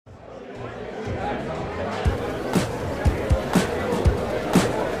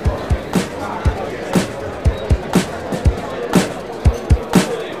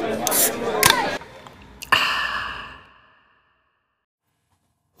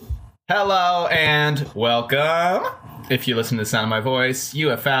Hello and welcome. If you listen to the sound of my voice, you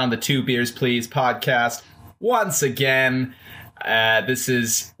have found the Two Beers Please podcast once again. This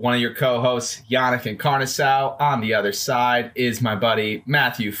is one of your co-hosts, Yannick and Carnisau. On the other side is my buddy,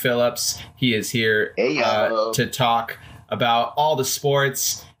 Matthew Phillips. He is here to talk about all the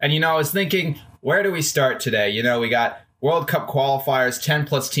sports. And, I was thinking, where do we start today? We got World Cup qualifiers, 10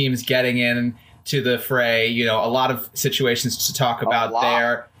 plus teams getting in to the fray. A lot of situations to talk about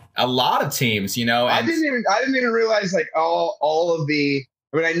there. A lot of teams, And I didn't even realize all of the.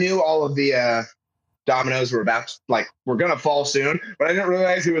 I mean, I knew all of the dominoes were we're gonna fall soon, but I didn't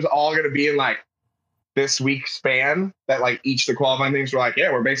realize it was all gonna be in this week span. That each of the qualifying things were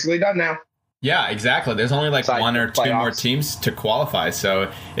we're basically done now. Yeah, exactly. There's only one or two more teams to qualify,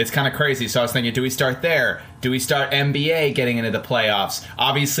 so it's kind of crazy. So I was thinking, do we start there? Do we start NBA getting into the playoffs?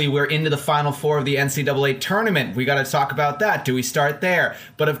 Obviously, we're into the Final Four of the NCAA tournament. We got to talk about that. Do we start there?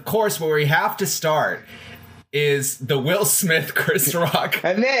 But of course, where we have to start is the Will Smith, Chris Rock.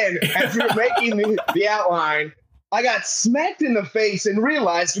 And then, as you're making the outline, I got smacked in the face and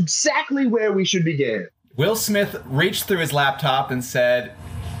realized exactly where we should begin. Will Smith reached through his laptop and said,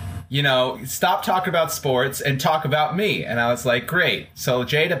 stop talking about sports and talk about me. And I was like, great. So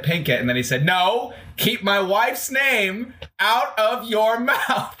Jada Pinkett. And then he said, no, keep my wife's name out of your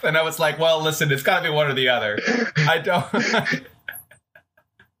mouth. And I was like, well, listen, it's got to be one or the other. I don't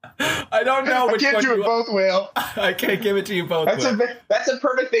know which one. I can't do it both, Will. I can't give it to you both. That's a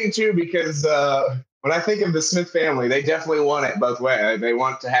perfect thing, too, because when I think of the Smith family, they definitely want it both ways. They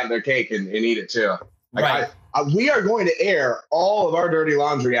want to have their cake and eat it, too. Right. We are going to air all of our dirty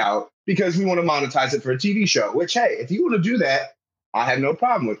laundry out because we want to monetize it for a TV show, which, hey, if you want to do that, I have no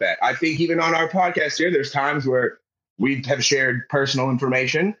problem with that. I think even on our podcast here, there's times where we have shared personal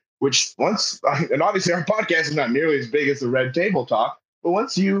information, and obviously our podcast is not nearly as big as the Red Table Talk, but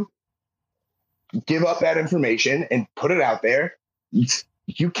once you give up that information and put it out there,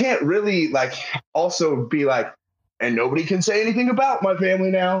 you can't really also be and nobody can say anything about my family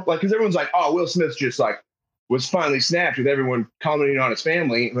now. Because everyone's oh, Will Smith just was finally snapped with everyone commenting on his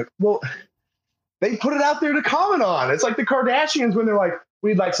family. Well, they put it out there to comment on. It's like the Kardashians when they're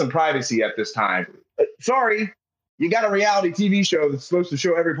we'd like some privacy at this time. Sorry, you got a reality TV show that's supposed to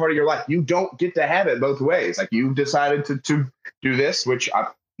show every part of your life. You don't get to have it both ways. You decided to do this, which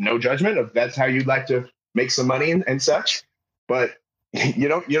no judgment if that's how you'd like to make some money and such. But you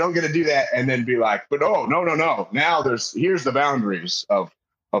don't get to do that and then be but oh, no. Now here's the boundaries of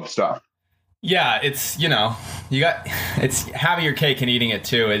stuff. Yeah, it's, it's having your cake and eating it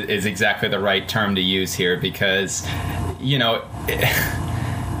too is exactly the right term to use here because,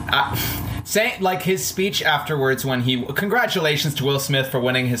 saying his speech afterwards when congratulations to Will Smith for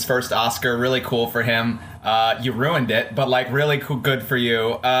winning his first Oscar. Really cool for him. You ruined it, but really cool, good for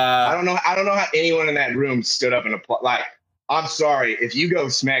you. I don't know how anyone in that room stood up and applaud. I'm sorry if you go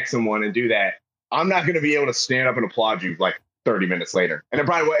smack someone and do that. I'm not going to be able to stand up and applaud you 30 minutes later. And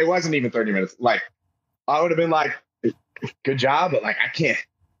it wasn't even 30 minutes. I would have been good job, but I can't.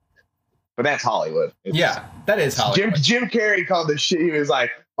 But that's Hollywood. That is Hollywood. Jim Carrey called this shit. He was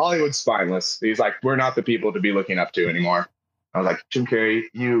Hollywood's spineless. He's we're not the people to be looking up to anymore. I was Jim Carrey,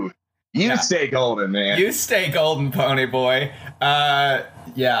 you stay golden, man. You stay golden, pony boy.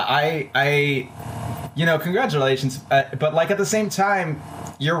 Congratulations. But at the same time,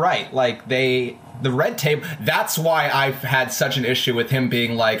 you're right. The red tape, that's why I've had such an issue with him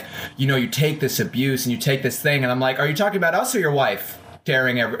being you take this abuse and you take this thing. And I'm are you talking about us or your wife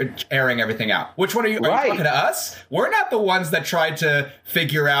airing everything out? Which one are you? Are you talking to us? We're not the ones that tried to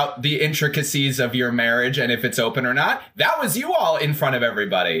figure out the intricacies of your marriage and if it's open or not. That was you all in front of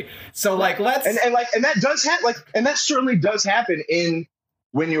everybody. So let's. And that does happen. And that certainly does happen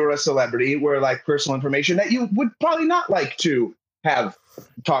when you're a celebrity where personal information that you would probably not like to have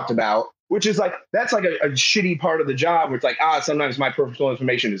talked about. Which is that's a shitty part of the job where it's sometimes my personal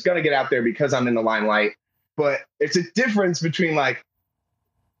information is going to get out there because I'm in the limelight. But it's a difference between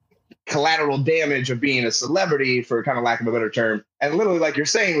collateral damage of being a celebrity, for kind of lack of a better term. And literally, you're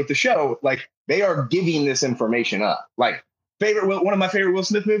saying with the show, they are giving this information up. One of my favorite Will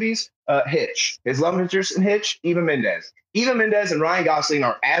Smith movies, Hitch. His love interest in Hitch, Eva Mendes. Eva Mendes and Ryan Gosling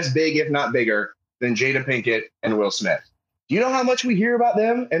are as big, if not bigger, than Jada Pinkett and Will Smith. Do you know how much we hear about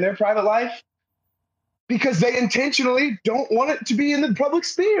them and their private life? Because they intentionally don't want it to be in the public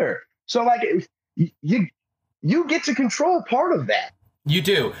sphere. So you get to control part of that. You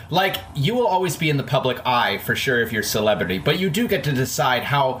do. Like, you will always be in the public eye for sure if you're a celebrity, but you do get to decide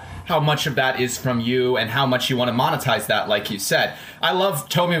how much of that is from you and how much you want to monetize that, like you said. I love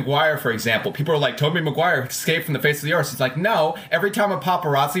Tobey Maguire, for example. People are like, Tobey Maguire escaped from the face of the earth. He's like, no, every time a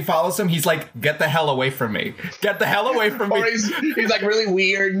paparazzi follows him, he's like, get the hell away from me. Get the hell away from me. Or he's like really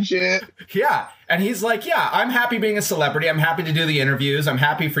weird and shit. Yeah. And he's like, yeah, I'm happy being a celebrity. I'm happy to do the interviews. I'm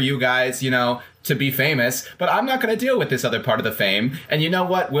happy for you guys, to be famous, but I'm not going to deal with this other part of the fame. And you know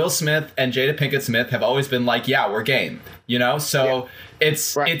what? Will Smith and Jada Pinkett Smith have always been like, yeah, we're game, So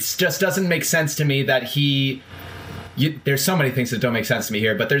it's just doesn't make sense to me that there's so many things that don't make sense to me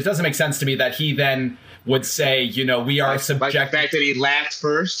here, but there doesn't make sense to me that he then would say, we are subject. Like the fact that he laughed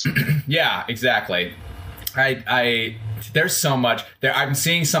first. Yeah, exactly. There's so much there. I'm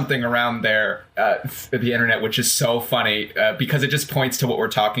seeing something around there, the internet, which is so funny because it just points to what we're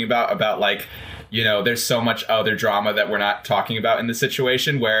talking about like, there's so much other drama that we're not talking about in the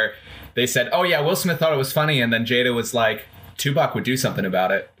situation where they said, oh yeah, Will Smith thought it was funny. And then Jada was like, Tupac would do something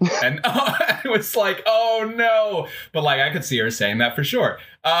about it. And it was like, oh no. But like, I could see her saying that for sure.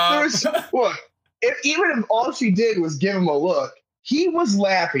 Look, even if all she did was give him a look, he was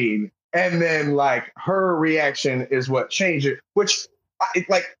laughing. And then, like, her reaction is what changed it, which,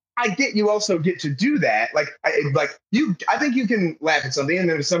 I get you also get to do that. I think you can laugh at something, and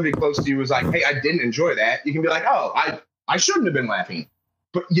then if somebody close to you was like, hey, I didn't enjoy that, you can be like, oh, I shouldn't have been laughing.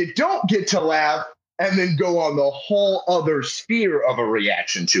 But you don't get to laugh and then go on the whole other sphere of a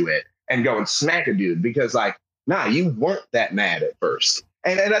reaction to it and go and smack a dude because, like, nah, you weren't that mad at first.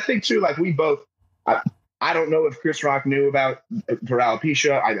 And I think, too, like, we both... I don't know if Chris Rock knew about for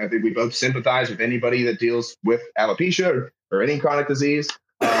alopecia. I think we both sympathize with anybody that deals with alopecia or any chronic disease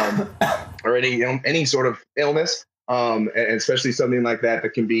or any sort of illness, and especially something like that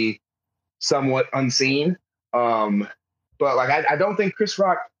can be somewhat unseen. But like I don't think Chris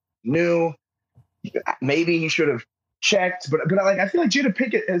Rock knew. Maybe he should have checked. But like I feel like Jada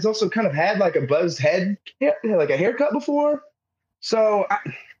Pinkett has also kind of had like a buzzed head, like a haircut before. So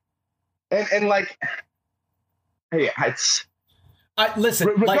and like. Hey, listen.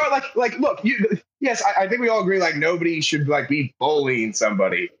 Look. Yes, I think we all agree. Like, nobody should like be bullying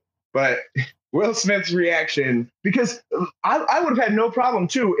somebody, but Will Smith's reaction, because I would have had no problem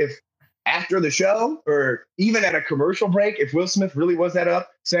too if after the show or even at a commercial break, if Will Smith really was that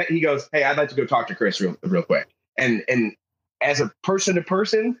upset, he goes, "Hey, I'd like to go talk to Chris real quick," and as a person to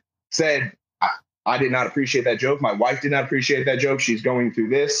person said, I did not appreciate that joke. My wife did not appreciate that joke. She's going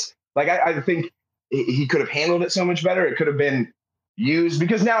through this. Like, I think. He could have handled it so much better. It could have been used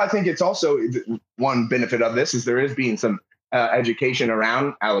because now I think it's also one benefit of this is there is being some education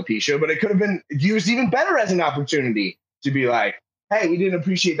around alopecia, but it could have been used even better as an opportunity to be like, hey, we didn't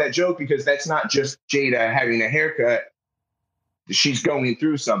appreciate that joke because that's not just Jada having a haircut. She's going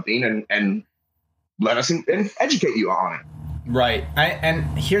through something and let us and educate you on it. Right. And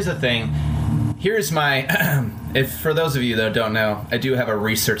here's the thing. Here's my, if for those of you that don't know, I do have a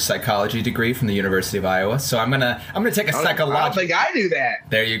research psychology degree from the University of Iowa. So I'm gonna take a psychological. I don't think I do that.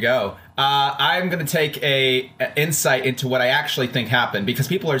 There you go. I'm gonna take a insight into what I actually think happened because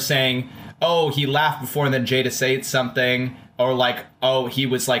people are saying, oh, he laughed before and then Jada said something, or like, oh, he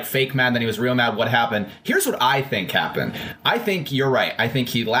was like fake mad, then he was real mad. What happened? Here's what I think happened. I think you're right. I think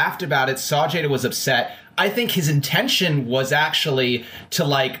he laughed about it, saw Jada was upset. I think his intention was actually to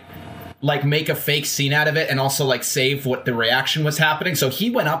like make a fake scene out of it and also like save what the reaction was happening. So he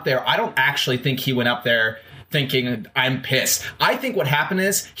went up there. I don't actually think he went up there thinking I'm pissed. I think what happened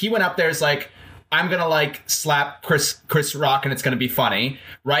is he went up there is like, I'm going to like slap Chris Rock and it's going to be funny.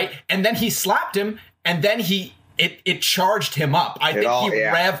 Right. And then he slapped him and then it charged him up. I think he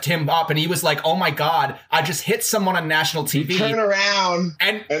revved him up and he was like, oh my God, I just hit someone on national TV. You turn around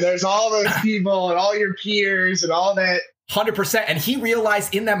and there's all those people and all your peers and all that. 100%. And he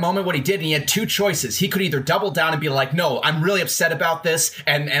realized in that moment what he did, and he had two choices. He could either double down and be like, no, I'm really upset about this,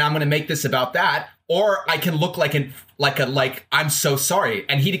 and I'm going to make this about that, or I can look like I'm so sorry.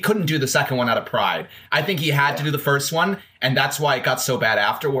 And he couldn't do the second one out of pride. I think he had to do the first one, and that's why it got so bad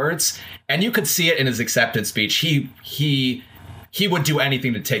afterwards. And you could see it in his acceptance speech. He would do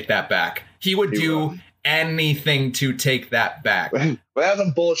anything to take that back. He would do anything to take that back. Well, that was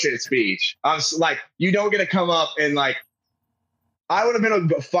a bullshit speech. I was like, you don't get to come up and like, I would have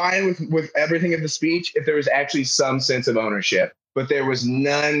been fine with everything in the speech if there was actually some sense of ownership, but there was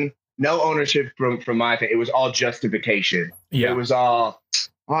no ownership from my thing. It was all justification. Yeah. It was all,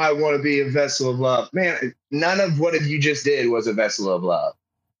 I want to be a vessel of love. Man, none of what you just did was a vessel of love.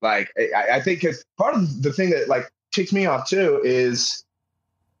 Like, I think because part of the thing that like ticks me off too is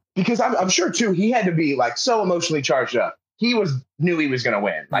because I'm sure too, he had to be like so emotionally charged up knew he was going to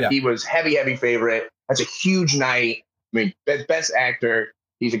win. Like he was heavy favorite. That's a huge night. I mean, best actor.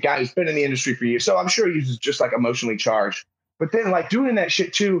 He's a guy who's been in the industry for years. So I'm sure he's just like emotionally charged. But then like doing that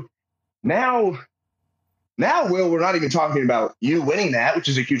shit too. Now, Will, we're not even talking about you winning that, which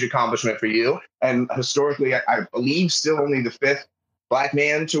is a huge accomplishment for you. And historically, I believe still only the 5th Black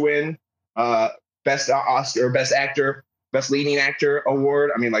man to win best Oscar, best actor, best leading actor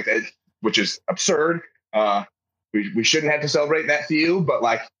award. I mean, like, which is absurd. We shouldn't have to celebrate that for you, but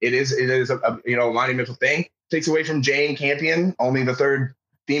like it is a monumental thing. Takes away from Jane Campion, only the 3rd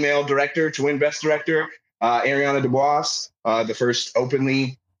female director to win Best Director. Ariana DeBose, the first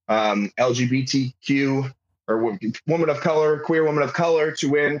openly LGBTQ or woman of color, queer woman of color to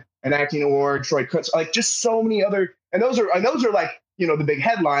win an acting award. Troy Kutz, like just so many other, and those are like, you know, the big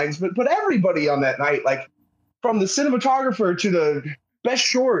headlines, but everybody on that night, like from the cinematographer to the best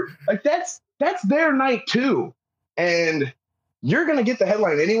short, like that's their night too. And you're going to get the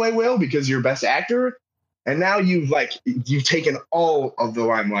headline anyway, Will, because you're best actor. And now you've taken all of the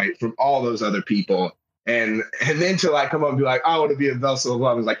limelight from all those other people. And then to like come up and be like, I want to be a vessel of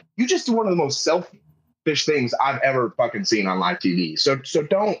love. Is like, you just do one of the most selfish things I've ever fucking seen on live TV. So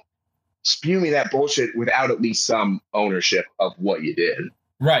don't spew me that bullshit without at least some ownership of what you did.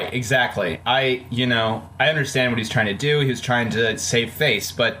 Right, exactly. I understand what he's trying to do. He was trying to save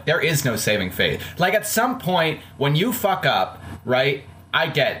face, but there is no saving face. Like at some point when you fuck up, right? I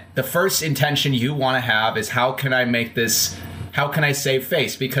get the first intention you want to have is how can I save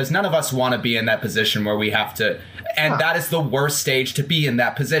face? Because none of us want to be in that position where we have to, and that is the worst stage to be in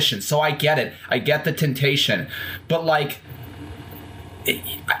that position. So I get it. I get the temptation, but like,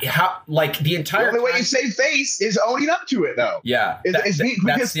 the entire the only way you save face is owning up to it, though. Yeah, that's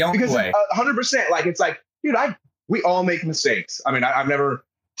the only way. 100%. Like it's like, dude, we all make mistakes. I mean, I've never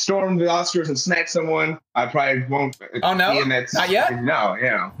stormed the Oscars and smacked someone. I probably won't. Oh no, not yet. No, you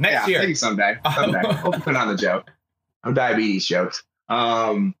know, next year, maybe someday. We'll put on the joke. I'm diabetes jokes.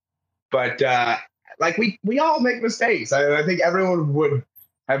 But like we all make mistakes. I think everyone would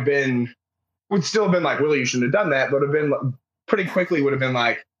still have been like, Willie, you shouldn't have done that, but have been pretty quickly would have been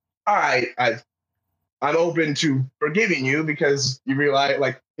like, all right, I'm open to forgiving you because you realize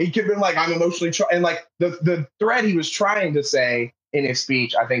like he could have been like, I'm emotionally and like the thread he was trying to say in his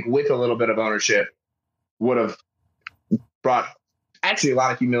speech, I think with a little bit of ownership would have brought actually a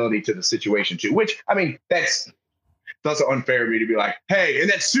lot of humility to the situation too, which I mean, it's also unfair of me to be like, hey, in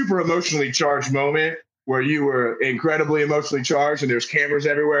that super emotionally charged moment where you were incredibly emotionally charged and there's cameras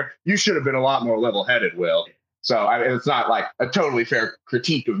everywhere, you should have been a lot more level-headed, Will. So it's not like a totally fair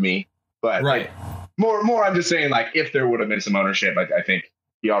critique of me, but right. Like, more I'm just saying like if there would have been some ownership, I think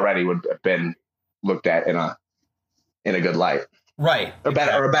he already would have been looked at in a good light. Right. A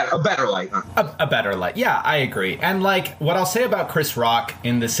better light. Huh? A better light. Yeah, I agree. And like what I'll say about Chris Rock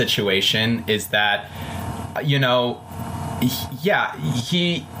in this situation is that, you know,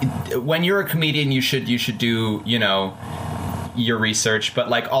 when you're a comedian, you should do, you know, your research, but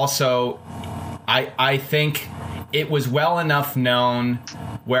like also I think it was well enough known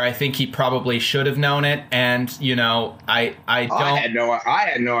where I think he probably should have known it. And, you know, I had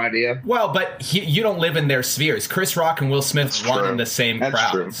no idea. Well, but you don't live in their spheres. Chris Rock and Will Smith won in the same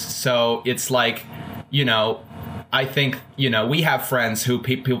crowds. So it's like, you know, I think, you know, we have friends who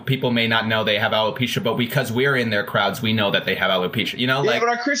people may not know they have alopecia, but because we're in their crowds, we know that they have alopecia, you know? Yeah, like, but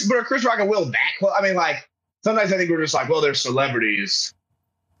are Chris Rock and Will back? Well, I mean, like, sometimes I think we're just like, well, they're celebrities.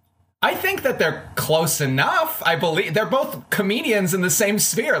 I think that they're close iteugh. I believe they're both comedians in the same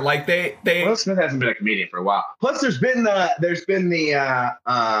sphere. Like they. Will Smith hasn't been a comedian for a while. Plus, there's been all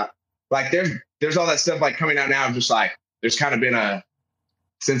that stuff like coming out now. Just like there's kind of been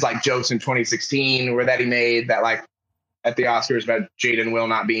since like jokes in 2016 where that he made that like at the Oscars about Jada and Will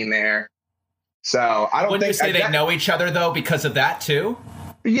not being there. So I don't. Wouldn't you say they know each other though because of that too?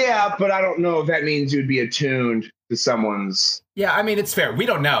 Yeah, but I don't know if that means you'd be attuned to someone's. Yeah, I mean, it's fair. We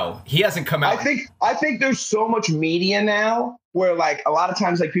don't know. He hasn't come out. I think there's so much media now where like a lot of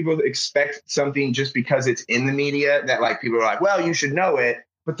times like people expect something just because it's in the media that like people are like, well, you should know it.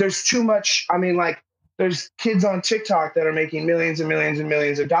 But there's too much. I mean, like there's kids on TikTok that are making millions and millions and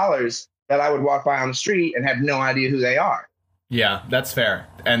millions of dollars that I would walk by on the street and have no idea who they are. Yeah, that's fair.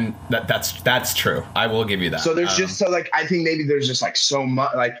 And that's true. I will give you that. So there's I think maybe there's just like so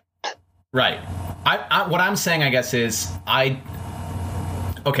much like. Right. I what I'm saying, I guess, is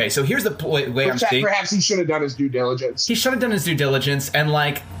okay, so here's the way I'm seeing. Perhaps he should have done his due diligence. He should have done his due diligence, and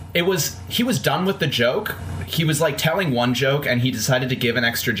like he was done with the joke. He was like telling one joke, and he decided to give an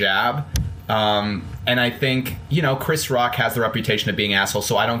extra jab. And I think, Chris Rock has the reputation of being an asshole,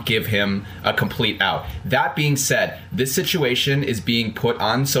 so I don't give him a complete out. That being said, this situation is being put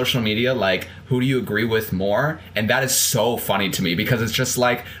on social media like, who do you agree with more? And that is so funny to me because it's just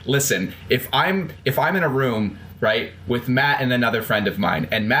like, listen, if I'm in a room, right, with Matt and another friend of mine,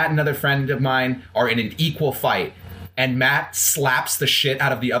 and Matt and another friend of mine are in an equal fight, and Matt slaps the shit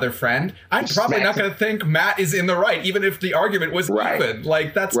out of the other friend, I'm probably not going to think Matt is in the right, even if the argument was even.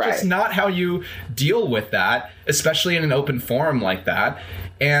 Like, that's just not how you deal with that, especially in an open forum like that.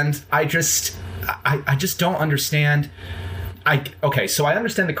 And I just don't understand. Okay, so I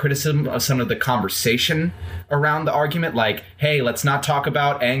understand the criticism of some of the conversation around the argument, like, hey, let's not talk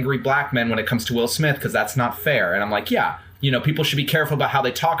about angry black men when it comes to Will Smith, because that's not fair. And I'm like, yeah. People should be careful about how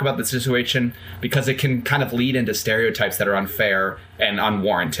they talk about the situation because it can kind of lead into stereotypes that are unfair and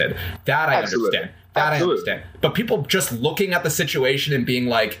unwarranted. That I understand. I understand. But people just looking at the situation and being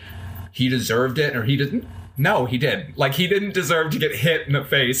like, he deserved it or he didn't. No, he didn't. Like, he didn't deserve to get hit in the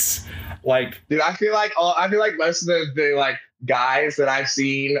face. Like, dude, I feel like most of the like guys that I've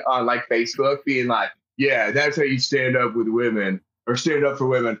seen on like Facebook being like, yeah, that's how you stand up with women or stand up for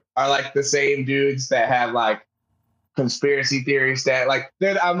women, are like the same dudes that have like conspiracy theories that like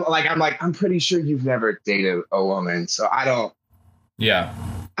I'm pretty sure you've never dated a woman, so I don't. Yeah.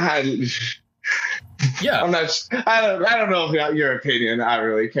 Yeah. I don't know if your opinion I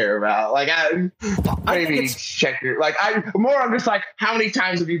really care about. Like, maybe check your I'm just like, how many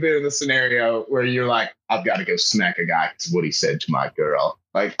times have you been in the scenario where you're like, I've got to go smack a guy because what he said to my girl?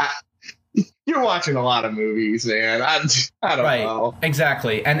 Like, you're watching a lot of movies, man. I don't know.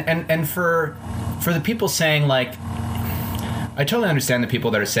 Exactly. And for the people saying like, I totally understand the people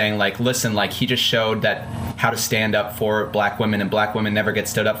that are saying like, listen, like he just showed that how to stand up for black women and black women never get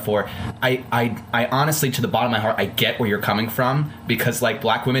stood up for. I honestly, to the bottom of my heart, I get where you're coming from because like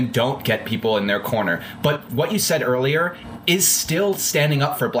black women don't get people in their corner. But what you said earlier is still standing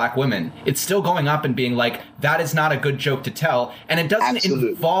up for black women. It's still going up and being like, that is not a good joke to tell. And it doesn't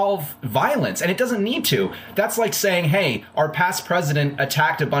involve violence, and it doesn't need to. That's like saying, hey, our past president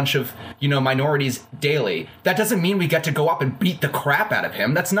attacked a bunch of, minorities daily. That doesn't mean we get to go up and beat the crap out of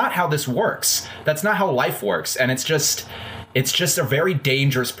him. That's not how this works. That's not how life works. And it's just a very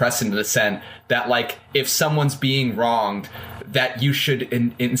dangerous precedent to set that, like, if someone's being wronged, that you should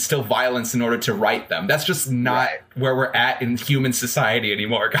instill violence in order to right them. That's just not where we're at in human society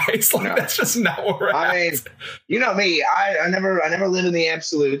anymore, guys. Like, that's just not where we're at. I mean, you know me, I never live in the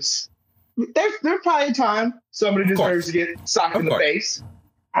absolutes. There's probably a time somebody deserves to get socked in the face.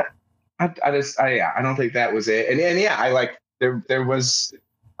 I don't think that was it. And there was,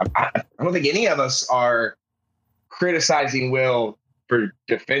 I don't think any of us are criticizing Will for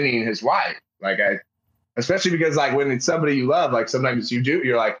defending his wife. Especially because like when it's somebody you love, like sometimes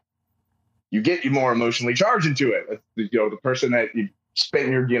you're like, you get more emotionally charged into it. The person that you spent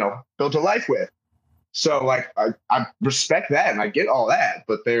your, built a life with. So like, I respect that and I get all that,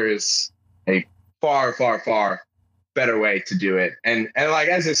 but there is a far, far, far better way to do it. And like,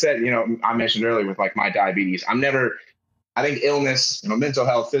 as I said, I mentioned earlier with like my diabetes, I think illness, mental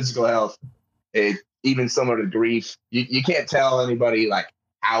health, physical health, even similar to grief, you can't tell anybody like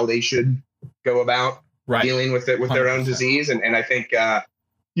how they should go about dealing with it, with 100%. Their own disease. And I think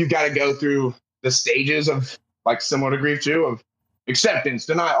you've got to go through the stages of like similar to grief too, of acceptance,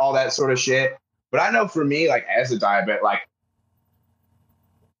 denial, all that sort of shit. But I know for me, like as a diabetic, like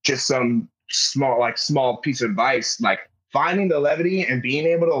just some small piece of advice, like finding the levity and being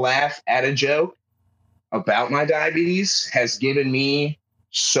able to laugh at a joke about my diabetes has given me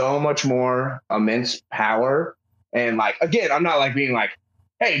so much more immense power. And like, again, I'm not like being like,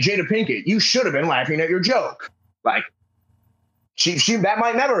 hey, Jada Pinkett, you should have been laughing at your joke. Like she that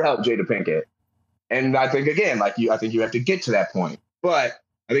might never help Jada Pinkett. And I think, again, I think you have to get to that point. But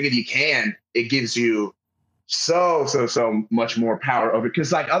I think if you can, it gives you so much more power over it.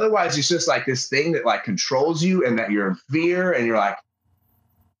 Because like otherwise it's just like this thing that like controls you and that you're in fear and you're like,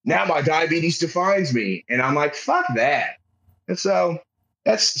 now my diabetes defines me. And I'm like, fuck that. And so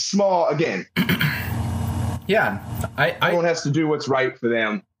that's small again. Yeah. Everyone has to do what's right for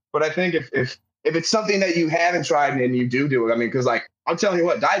them. But I think if it's something that you haven't tried and you do it, I mean, because like I'm telling you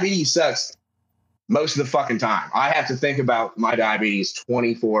what, diabetes sucks most of the fucking time. I have to think about my diabetes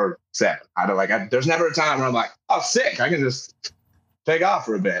 24/7. There's never a time where I'm like, oh, sick, I can just take off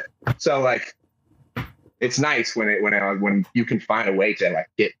for a bit. So like, it's nice when you can find a way to like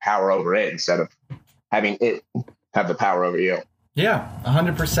get power over it instead of having it have the power over you. Yeah,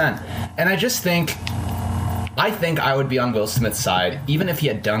 100%. And I just think I think I would be on Will Smith's side, even if he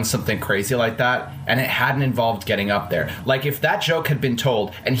had done something crazy like that and it hadn't involved getting up there. Like, if that joke had been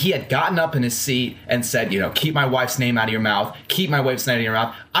told and he had gotten up in his seat and said, keep my wife's name out of your mouth, keep my wife's name out of your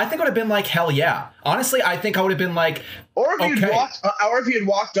mouth, I think it would have been like, hell yeah. Honestly, I think I would have been like, or if he had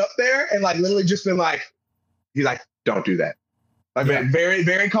walked up there and like literally just been like, he's like, don't do that. Like, very,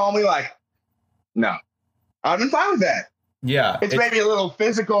 very calmly, like, no. I've been fine with that. Yeah. It's maybe a little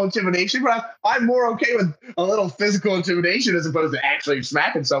physical intimidation, but I'm more okay with a little physical intimidation as opposed to actually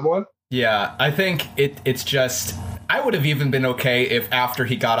smacking someone. Yeah, I think it's just, I would have even been okay if after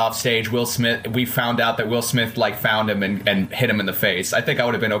he got off stage, we found out that Will Smith like found him and hit him in the face. I think I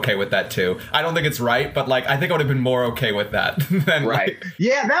would have been okay with that too. I don't think it's right, but like I think I would have been more okay with that. Than, right. Like,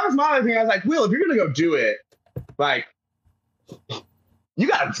 yeah, that was my other thing. I was like, Will, if you're gonna go do it, like, you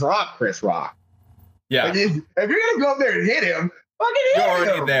gotta drop Chris Rock. Yeah. Like, if you're gonna go up there and hit him, fucking hit him. You're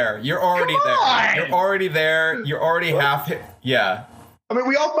already there. You're already there. You're already half hit. Yeah. I mean,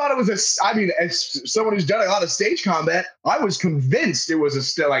 we all thought it was as someone who's done a lot of stage combat, I was convinced it was a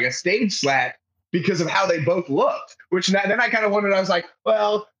stage slap because of how they both looked. Then I kind of wondered, I was like,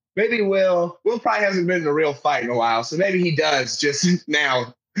 well, maybe Will probably hasn't been in a real fight in a while, so maybe he does just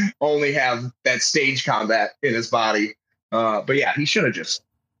now only have that stage combat in his body. But yeah, he should have just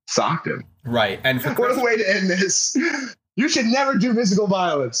socked him. Right. And what a way to end this. You should never do physical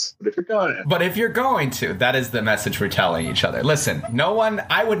violence. But if you're going to. That is the message we're telling each other. Listen,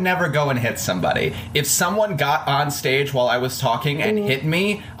 I would never go and hit somebody. If someone got on stage while I was talking and hit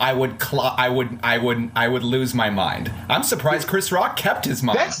me, I would lose my mind. I'm surprised Chris Rock kept his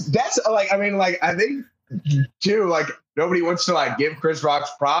mind. That's I think too, like, nobody wants to like give Chris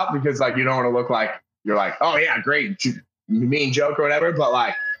Rock's prop because like you don't want to look like you're like, oh yeah, great, mean joke or whatever. But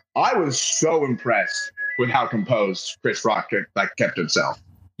like, I was so impressed with how composed Chris Rock kept himself.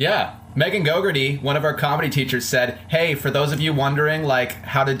 Yeah. Megan Gogarty, one of our comedy teachers, said, hey, for those of you wondering like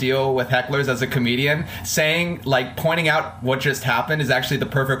how to deal with hecklers as a comedian, pointing out what just happened is actually the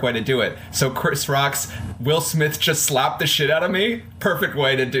perfect way to do it. So Chris Rock's Will Smith just slapped the shit out of me. Perfect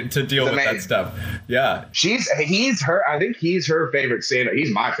way to deal with that stuff. Yeah. I think he's her favorite stand-up.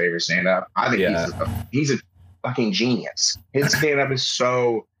 He's my favorite stand-up. I think he's a fucking genius. His stand-up is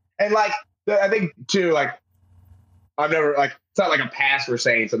so, and like, I think too, like, I've never, like, it's not like a pass for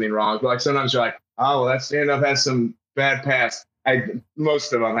saying something wrong, but like sometimes you're like, oh, well, that stand-up has some bad past.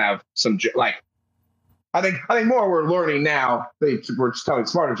 Most of them have some, like, I think more we're learning now. We're just telling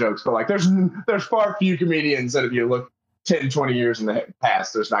smarter jokes, but like there's far few comedians that if you look 10, 20 years in the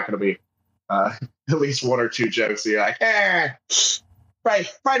past, there's not going to be at least one or two jokes that you're like,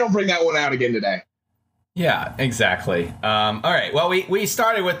 probably don't bring that one out again today. Yeah, exactly. All right. Well, we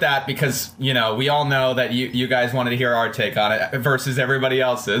started with that because, we all know that you guys wanted to hear our take on it versus everybody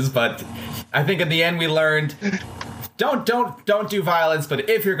else's. But I think in the end we learned don't do violence. But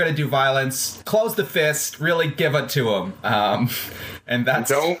if you're going to do violence, close the fist, really give it to them. And that's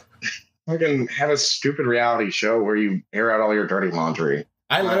don't fucking have a stupid reality show where you air out all your dirty laundry.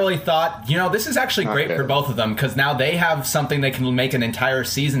 I literally thought, this is actually great for both of them because now they have something they can make an entire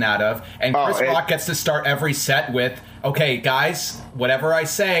season out of. And Chris Rock gets to start every set with, okay, guys, whatever I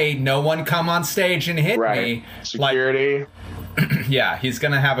say, no one come on stage and hit me. Security. Yeah, he's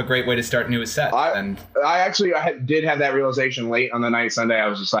going to have a great way to start new set. I did have that realization late on the night Sunday. I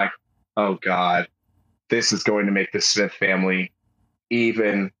was just like, oh, God, this is going to make the Smith family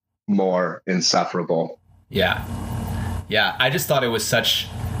even more insufferable. Yeah. Yeah, I just thought it was such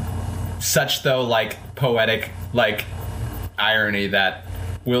though, like, poetic, like, irony that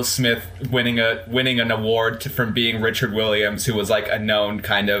Will Smith winning an award from being Richard Williams, who was like a known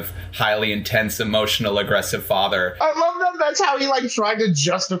kind of highly intense, emotional, aggressive father. I love that. That's how he like tried to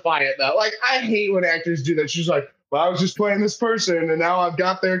justify it though. Like, I hate when actors do that. She's like, well, I was just playing this person and now I've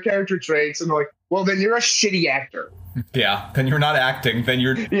got their character traits. And I'm like, well, then you're a shitty actor. Yeah, then you're not acting. Then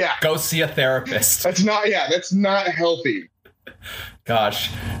you're go see a therapist. That's not healthy.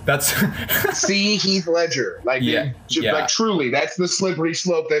 Gosh, that's see Heath Ledger. Like, like truly, that's the slippery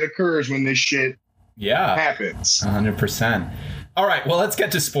slope that occurs when this shit happens. 100%. All right, well, let's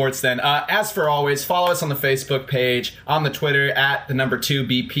get to sports then. As for always, follow us on the Facebook page, on the Twitter at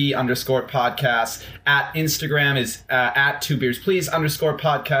 @2BP_podcast. At Instagram is at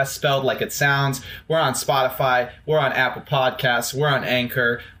 2beersplease_podcast, spelled like it sounds. We're on Spotify. We're on Apple Podcasts. We're on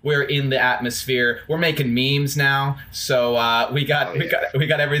Anchor. We're in the atmosphere. We're making memes now, so we got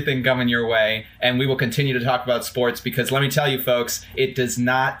everything coming your way, and we will continue to talk about sports because let me tell you, folks, it does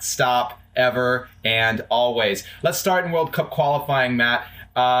not stop ever and always. Let's start in World Cup qualifying, Matt.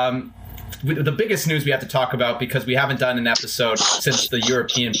 the biggest news we have to talk about, because we haven't done an episode since the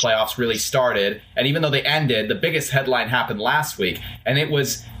European playoffs really started, and even though they ended, the biggest headline happened last week, and it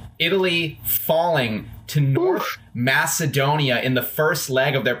was Italy falling to North Macedonia in the first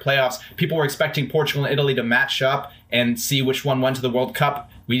leg of their playoffs. People were expecting Portugal and Italy to match up and see which one went to the World Cup.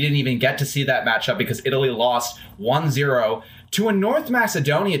 We didn't even get to see that matchup because Italy lost 1-0 to a North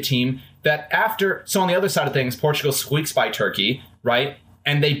Macedonia team that so on the other side of things, Portugal squeaks by Turkey, right?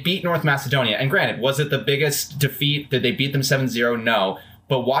 And they beat North Macedonia. And granted, was it the biggest defeat? Did they beat them 7-0? No.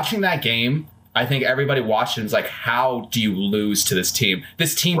 But watching that game, I think everybody watched it and was like, how do you lose to this team?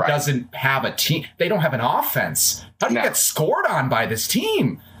 This team doesn't have a team. They don't have an offense. How do you get scored on by this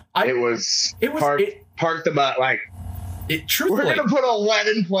team? It was park the butt, like, truthfully, we're going to put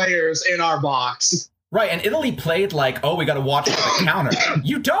 11 players in our box. Right, and Italy played like, oh, we got to watch for the counter.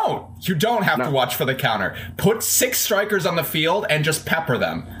 You don't. You don't have to watch for the counter. Put 6 strikers on the field and just pepper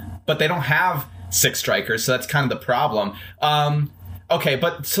them. But they don't have 6 strikers, so that's kind of the problem. Okay,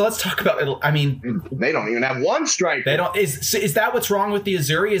 but so let's talk about Italy. I mean, they don't even have 1 striker. They don't. Is that what's wrong with the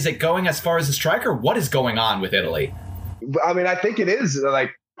Azzurri? Is it going as far as a striker? What is going on with Italy? I mean, I think it is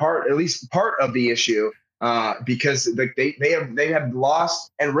like at least part of the issue. Because they have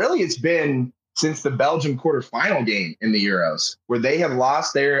lost, and really it's been since the Belgium quarterfinal game in the Euros, where they have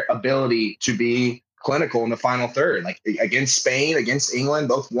lost their ability to be clinical in the final third, like against Spain, against England,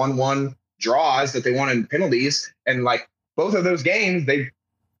 both 1-1 draws that they won in penalties. And like both of those games, the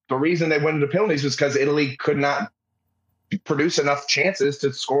reason they went into penalties was because Italy could not produce enough chances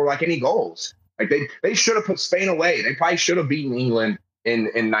to score like any goals. Like they should have put Spain away. They probably should have beaten England in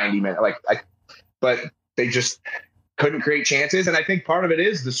 90 minutes. But they just couldn't create chances. And I think part of it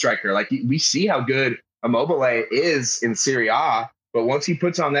is the striker. Like we see how good Immobile is in Serie A, but once he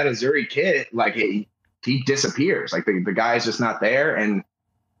puts on that Azzurri kit, like he disappears. Like the guy's just not there. And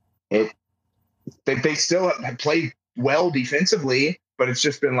they still play well defensively, but it's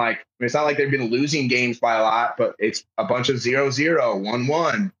just been like, it's not like they've been losing games by a lot, but it's a bunch of 0-0,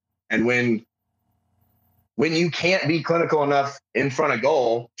 1-1. And when you can't be clinical enough in front of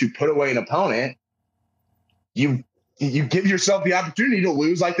goal to put away an opponent, you give yourself the opportunity to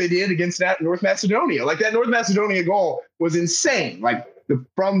lose like they did against that North Macedonia. Like that North Macedonia goal was insane. Like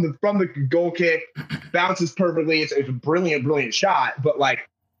from the goal kick, bounces perfectly. It's a brilliant shot. But like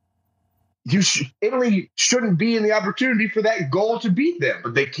Italy shouldn't be in the opportunity for that goal to beat them.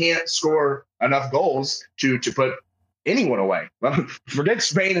 But they can't score enough goals to put anyone away. Well, forget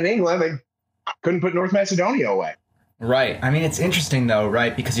Spain and England. They couldn't put North Macedonia away. Right. I mean, it's interesting, though,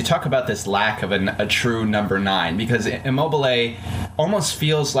 right? Because you talk about this lack of a true number 9, because Immobile almost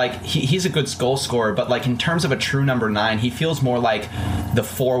feels like he's a good goal scorer, but like in terms of a true number 9, he feels more like the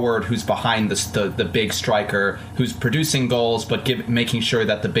forward who's behind the big striker, who's producing goals, but making sure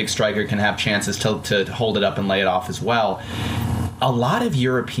that the big striker can have chances to hold it up and lay it off as well. A lot of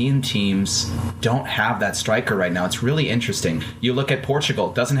European teams don't have that striker right now. It's really interesting. You look at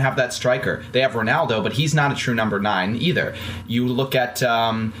Portugal, doesn't have that striker. They have Ronaldo, but he's not a true number 9 either. You look at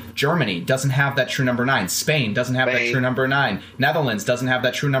Germany, doesn't have that true number 9. Spain doesn't have that true number 9. Netherlands doesn't have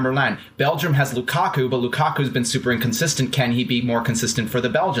that true number 9. Belgium has Lukaku, but Lukaku's been super inconsistent. Can he be more consistent for the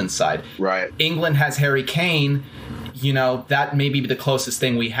Belgian side? Right. England has Harry Kane. You know, that may be the closest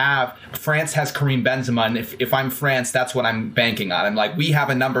thing we have. France has Karim Benzema, and if I'm France, that's what I'm banking on. I'm like, we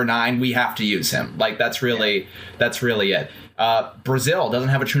have a number 9, we have to use him. Like, that's really it. Brazil doesn't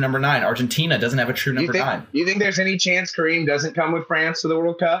have a true number 9. Argentina doesn't have a true number 9. You think there's any chance Karim doesn't come with France to the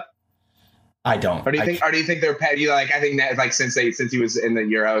World Cup? I don't. Or do you think they're petty? Like, I think that like since he was in the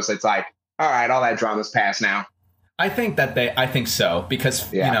Euros, it's like, all right, all that drama's past now. I think so,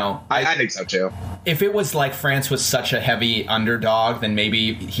 because, you know... I think so, too. If it was like France was such a heavy underdog, then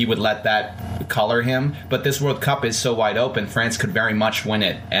maybe he would let that color him. But this World Cup is so wide open, France could very much win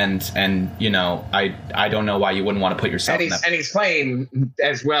it. And you know, I don't know why you wouldn't want to put yourself in that. And he's playing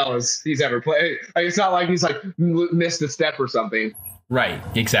as well as he's ever played. It's not like he's like missed a step or something. Right,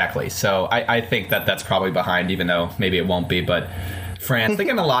 exactly. So I think that's probably behind, even though maybe it won't be, but... France, they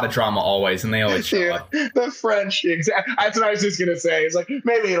get in a lot of drama always, and they always show up. The French, exactly. That's what I was just going to say. It's like,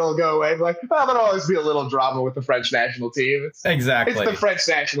 maybe it'll go away. But like, well, there'll always be a little drama with the French national team. Exactly. It's the French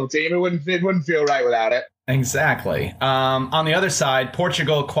national team. It wouldn't feel right without it. Exactly. On the other side,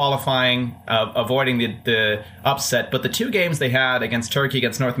 Portugal qualifying, avoiding the upset. But the 2 games they had against Turkey,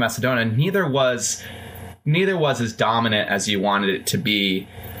 against North Macedonia, neither was as dominant as you wanted it to be.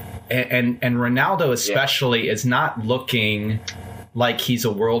 And Ronaldo especially is not looking... like he's a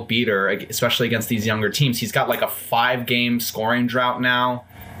world beater, especially against these younger teams. He's got like a 5-game scoring drought now.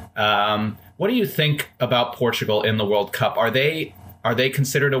 What do you think about Portugal in the World Cup? Are they are they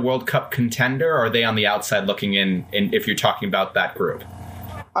considered a World Cup contender, or are they on the outside looking in if you're talking about that group?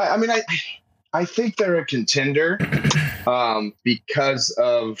 I think they're a contender because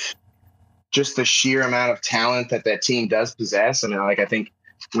of just the sheer amount of talent that team does possess. I mean, like, I think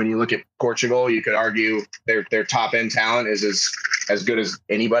when you look at Portugal, you could argue their top end talent is as good as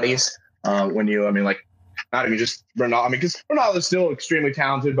anybody's. Just Ronaldo. I mean, because Ronaldo's still extremely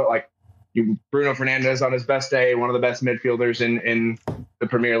talented, but like Bruno Fernandes on his best day, one of the best midfielders in the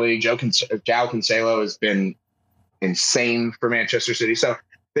Premier League. João Cancelo has been insane for Manchester City. So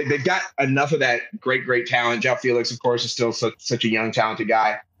they've got enough of that great talent. João Felix, of course, is still such a young, talented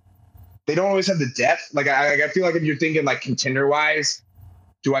guy. They don't always have the depth. Like I feel like if you're thinking like contender wise,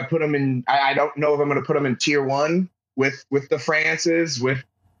 do I put them in? I don't know if I'm going to put them in tier 1 with the Frances, with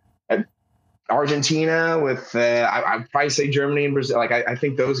Argentina, with I'd probably say Germany and Brazil. Like I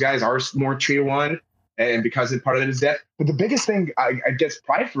think those guys are more tier 1, and because part of it is depth. But the biggest thing I guess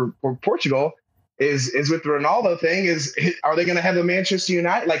probably for Portugal is with the Ronaldo thing is, are they going to have the Manchester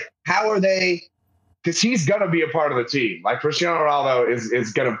United? Like, how are they? Because he's going to be a part of the team. Like Cristiano Ronaldo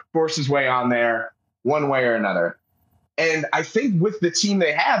is going to force his way on there one way or another. And I think with the team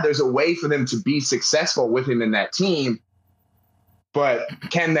they have, there's a way for them to be successful with him in that team. But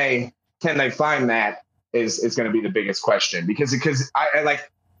can they find that is going to be the biggest question, because I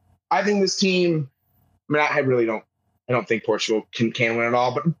think this team, I mean, I don't think Portugal can win it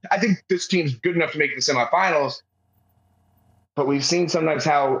all, but I think this team's good enough to make the semifinals. But we've seen sometimes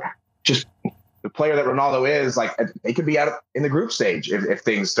how just the player that Ronaldo is, like, they could be out in the group stage if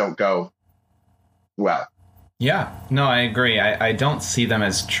things don't go well. Yeah, no, I agree. I don't see them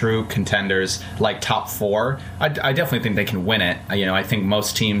as true contenders, like top 4. I definitely think they can win it. I think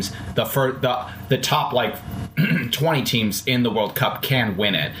most teams, the top like 20 teams in the World Cup can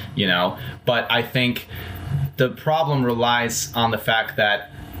win it. But I think the problem relies on the fact that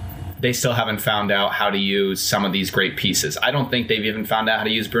they still haven't found out how to use some of these great pieces. I don't think they've even found out how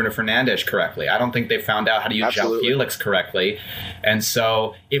to use Bruno Fernandes correctly. I don't think they've found out how to use João Felix correctly. And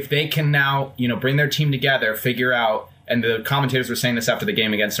so if they can now, bring their team together, figure out, and the commentators were saying this after the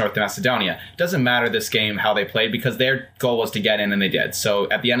game against North Macedonia, it doesn't matter this game how they played, because their goal was to get in, and they did. So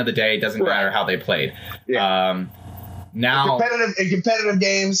at the end of the day, it doesn't matter how they played. Yeah. Now in competitive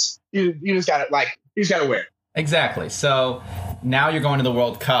games, you just got to win. Exactly. So now you're going to the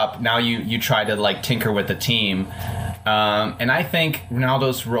World Cup. Now you try to like tinker with the team. And I think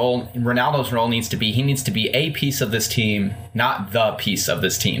Ronaldo's role needs to be a piece of this team, not the piece of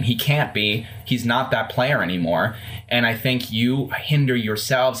this team. He's not that player anymore. And I think you hinder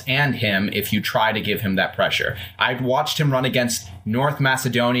yourselves and him if you try to give him that pressure. I watched him run against North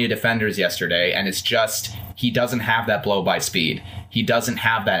Macedonia defenders yesterday, and it's just, he doesn't have that blow by speed. He doesn't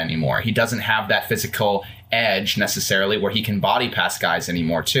have that anymore. He doesn't have that physical edge necessarily where he can body pass guys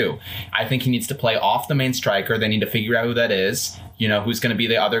anymore too. I think he needs to play off the main striker. They need to figure out who that is, who's going to be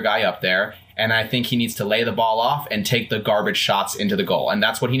the other guy up there. And I think he needs to lay the ball off and take the garbage shots into the goal. And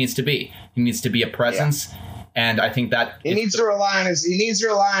that's what he needs to be. He needs to be a presence. Yeah. And I think that he needs to rely on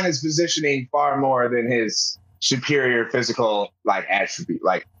his positioning far more than his superior physical attribute.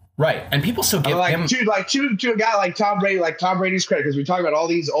 Right, and people still give him to a guy like Tom Brady, like Tom Brady's credit, because we talk about all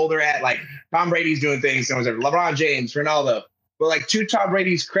these older Tom Brady's doing things, LeBron James, Ronaldo, but to Tom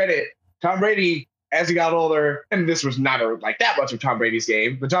Brady's credit, Tom Brady, as he got older, and this was not that much of Tom Brady's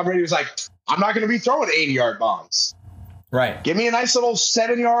game, but Tom Brady was like, I'm not going to be throwing 80-yard bombs. Right, give me a nice little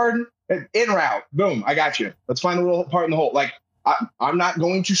 7-yard in route, boom, I got you. Let's find a little part in the hole. I'm not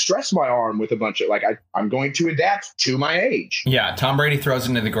going to stress my arm with a bunch of I'm going to adapt to my age. Yeah, Tom Brady throws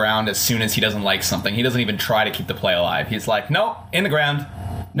into the ground as soon as he doesn't like something. He doesn't even try to keep the play alive. He's like, nope, in the ground.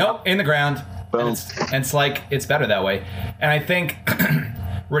 Nope, in the ground. And it's better that way. And I think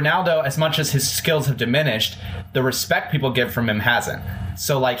Ronaldo, as much as his skills have diminished, the respect people give from him hasn't.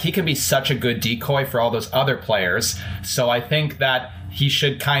 So he can be such a good decoy for all those other players. So I think that we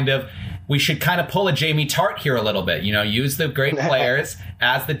should kind of pull a Jamie Tart here a little bit, use the great players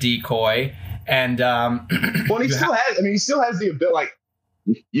as the decoy. And he still has the ability.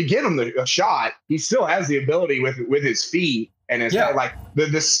 You get him a shot, he still has the ability with his feet, and it's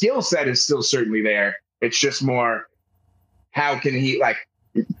the skill set is still certainly there. It's just more, how can he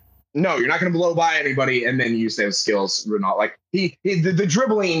no, you're not going to blow by anybody and then use those skills. The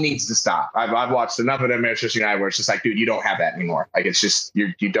dribbling needs to stop. I've watched enough of them Manchester United where it's just dude, you don't have that anymore. It's just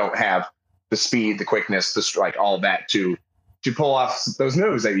you don't have the speed, the quickness, the all that to pull off those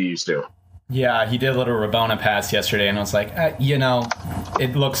moves that you used to. Yeah, he did a little Rabona pass yesterday, and I was like,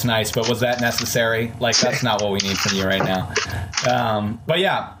 it looks nice, but was that necessary? That's not what we need from you right now. But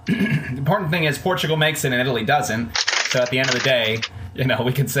yeah, the important thing is Portugal makes it and Italy doesn't. So at the end of the day, you know,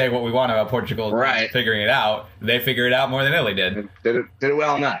 we can say what we want about Portugal figuring it out. They figure it out more than Italy did. Did it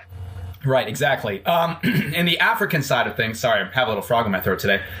well enough. Right, exactly. In the African side of things, sorry, I have a little frog in my throat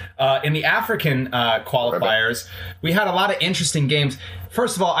today. In the African qualifiers, we had a lot of interesting games.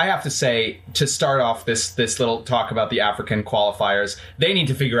 First of all, I have to say, to start off this little talk about the African qualifiers, they need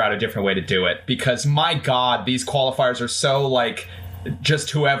to figure out a different way to do it, because my God, these qualifiers are so like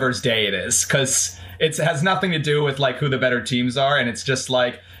just whoever's day it is, because it has nothing to do with like who the better teams are, and it's just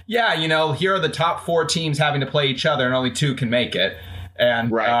like, yeah, you know, here are the top 4 teams having to play each other, and only 2 can make it.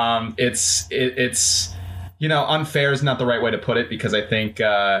 And it's you know, unfair is not the right way to put it, because I think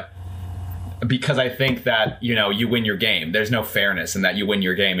that, you know, you win your game. There's no fairness in that. You win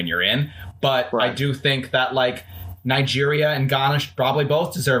your game and you're in. But I do think that like Nigeria and Ghana probably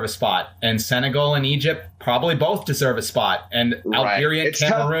both deserve a spot, and Senegal and Egypt probably both deserve a spot, and Algeria and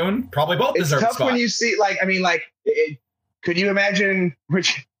Cameroon probably both deserve a spot. It's tough when you see, like, I mean, like, could you imagine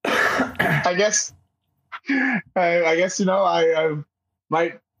which? I guess you know, I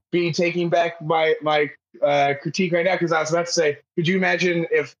might be taking back my critique right now, because I was about to say, could you imagine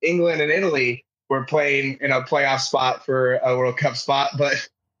if England and Italy were playing in a playoff spot for a World Cup spot, but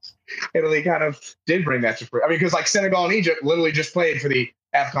Italy kind of did bring that to fruition. I mean, because like Senegal and Egypt literally just played for the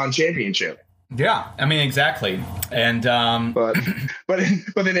AFCON championship. Yeah, I mean, exactly. And but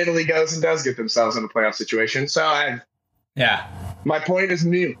then Italy goes and does get themselves in a playoff situation. So my point is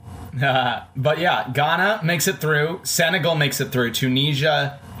new. But yeah, Ghana makes it through. Senegal makes it through.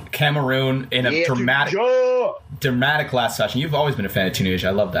 Tunisia, Cameroon in a dramatic last session. You've always been a fan of Tunisia.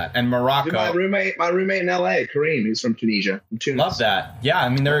 I love that. And Morocco. Dude, my roommate in LA, Kareem, he's from Tunisia. From Tunis. Love that. Yeah, I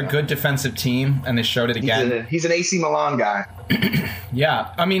mean, they're a good defensive team, and they showed it again. He's an AC Milan guy.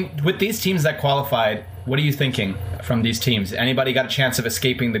 Yeah, I mean, with these teams that qualified, what are you thinking from these teams? Anybody got a chance of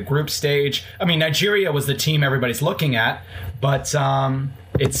escaping the group stage? I mean, Nigeria was the team everybody's looking at, but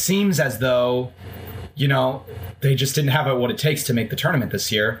it seems as though, you know, they just didn't have what it takes to make the tournament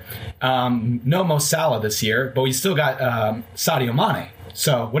this year. No Mo Salah this year, but we still got Sadio Mane.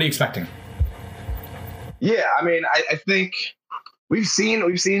 So what are you expecting? Yeah, I mean, I think we've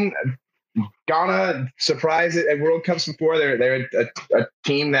seen Ghana surprise at World Cups before. They're a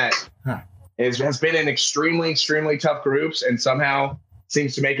team that has been in extremely tough groups and somehow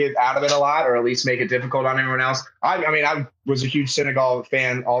seems to make it out of it a lot, or at least make it difficult on everyone else. I mean, I was a huge Senegal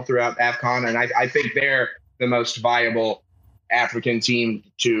fan all throughout AFCON, and I think they're the most viable African team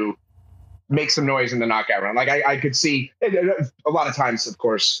to make some noise in the knockout round. Like I could see a lot of times, of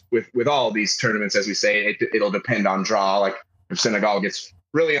course, with all these tournaments, as we say, it'll depend on draw. Like if Senegal gets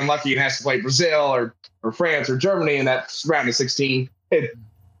really unlucky and has to play Brazil or France or Germany in that round of 16,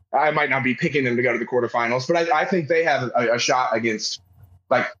 I might not be picking them to go to the quarterfinals, but I think they have a shot against.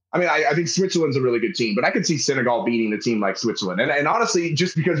 Like, I mean, I think Switzerland's a really good team, but I could see Senegal beating a team like Switzerland. And honestly,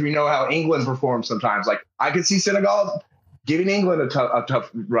 just because we know how England performs sometimes, like I could see Senegal giving England a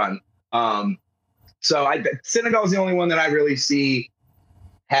tough run. So Senegal is the only one that I really see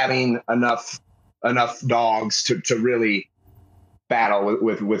having enough dogs to really battle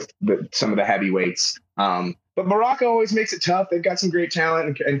with some of the heavyweights. But Morocco always makes it tough. They've got some great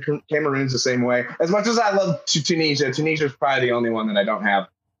talent, and Cameroon's the same way. As much as I love Tunisia, Tunisia's probably the only one that I don't have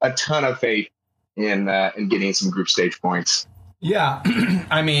a ton of faith in getting some group stage points. Yeah,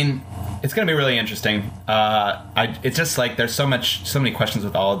 I mean, it's going to be really interesting. It's just like there's so many questions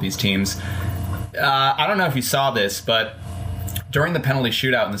with all of these teams. I don't know if you saw this, but during the penalty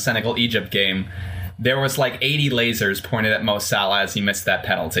shootout in the Senegal-Egypt game, there was like 80 lasers pointed at Mo Salah as he missed that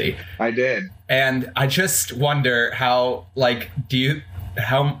penalty. I did. And I just wonder how much do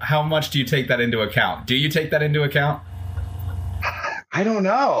you take that into account? Do you take that into account? I don't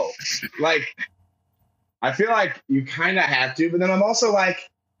know. Like, I feel like you kind of have to, but then I'm also like,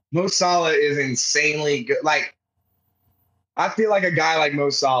 Mo Salah is insanely good. Like, I feel like a guy like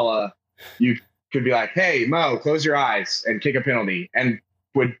Mo Salah, you could be like, hey, Mo, close your eyes and kick a penalty, and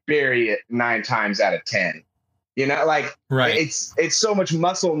would bury it 9 times out of 10. You know, like it's so much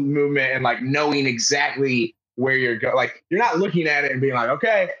muscle movement and like knowing exactly where you're going. Like you're not looking at it and being like,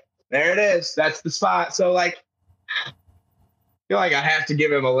 okay, there it is. That's the spot. So like, I feel like I have to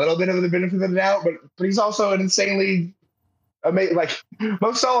give him a little bit of the benefit of the doubt, but he's also an insanely amazing. Like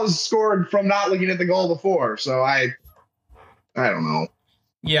Mo Salah's scored from not looking at the goal before. So I don't know.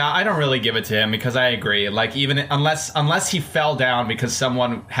 Yeah, I don't really give it to him because I agree. Like even unless he fell down because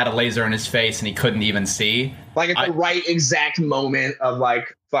someone had a laser in his face and he couldn't even see. Like at the right exact moment of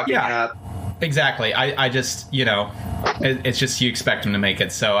like fucking up. Exactly. I just, it's just you expect them to make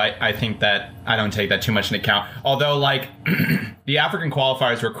it. So I think that I don't take that too much into account. Although, like, the African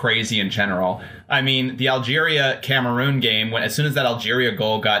qualifiers were crazy in general. I mean, the Algeria-Cameroon game, as soon as that Algeria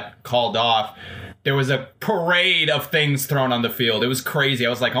goal got called off, there was a parade of things thrown on the field. It was crazy. I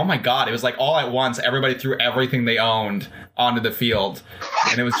was like, oh my God. It was like all at once, everybody threw everything they owned onto the field.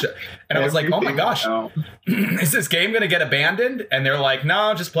 And it was just, and I was like, oh my gosh, is this game going to get abandoned? And they're like,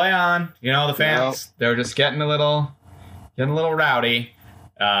 no, just play on. The fans, they're just getting a little rowdy.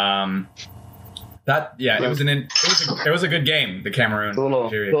 It was a good game, the Cameroon. A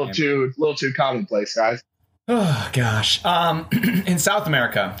little too commonplace, guys. Oh, gosh. In South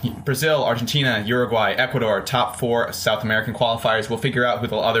America, Brazil, Argentina, Uruguay, Ecuador, top 4 South American qualifiers. We'll figure out who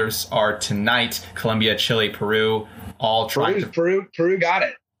the others are tonight. Colombia, Chile, Peru, all trying Peru got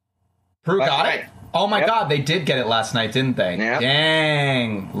it. Peru got it? Oh, my God. They did get it last night, didn't they? Yep.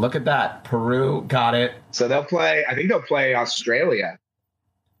 Dang. Look at that. Peru got it. So they'll play Australia.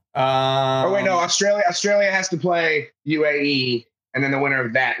 Australia has to play UAE, and then the winner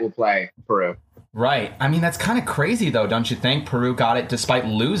of that will play Peru. Right. I mean, that's kind of crazy, though, don't you think? Peru got it despite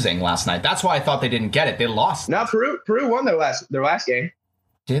losing last night. That's why I thought they didn't get it. They lost. No, Peru won their last game.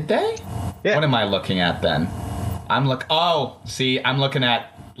 Did they? Yeah. What am I looking at then? I'm looking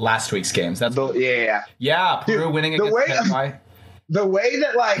at last week's games. That's yeah. Peru winning against Paraguay. The way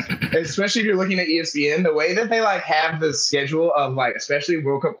that, like, especially if you're looking at ESPN, the way that they, like, have the schedule of, like, especially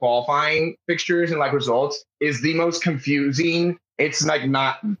World Cup qualifying fixtures and, like, results is the most confusing. It's, like,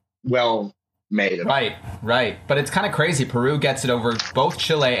 not well made. Right. But it's kind of crazy. Peru gets it over both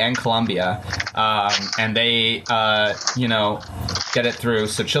Chile and Colombia, and they, get it through.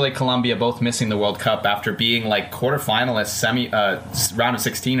 So Chile, Colombia both missing the World Cup after being like quarterfinalists, round of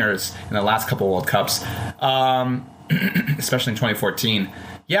 16ers in the last couple World Cups, especially in 2014.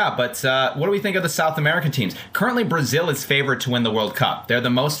 Yeah, but what do we think of the South American teams? Currently, Brazil is favored to win the World Cup. They're the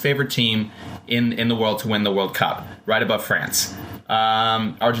most favored team in the world to win the World Cup, right above France.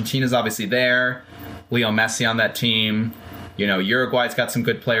 Argentina's obviously there. Leo Messi on that team. Uruguay's got some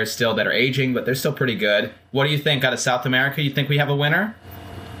good players still that are aging, but they're still pretty good. What do you think out of South America? You think we have a winner?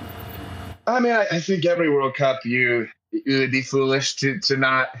 I mean, I think every World Cup you would be foolish to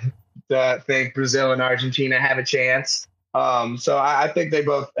not think Brazil and Argentina have a chance. So I think they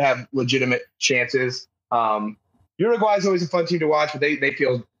both have legitimate chances. Uruguay is always a fun team to watch, but they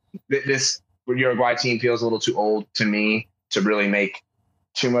feel this Uruguay team feels a little too old to me to really make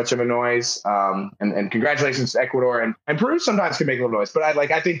too much of a noise. And congratulations to Ecuador and Peru sometimes can make a little noise, but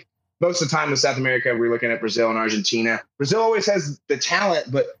I think most of the time with South America, we're looking at Brazil and Argentina. Brazil always has the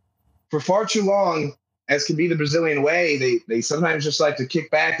talent, but for far too long, as can be the Brazilian way, they sometimes just like to kick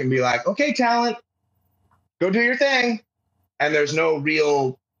back and be like, okay, talent, go do your thing. And there's no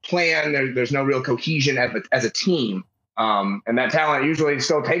real plan. There's no real cohesion as a team. And that talent usually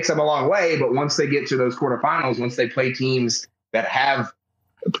still takes them a long way. But once they get to those quarterfinals, once they play teams that have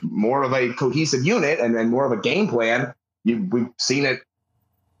more of a cohesive unit and then more of a game plan, we've seen it.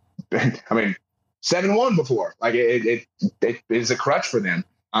 I mean, 7-1 before. Like it is a crutch for them.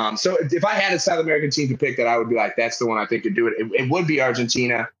 So if I had a South American team to pick that, I would be like, that's the one I think could do it. It would be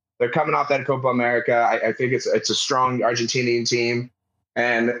Argentina. They're coming off that Copa America. I think it's a strong Argentinian team.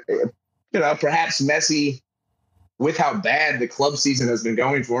 And, perhaps Messi, with how bad the club season has been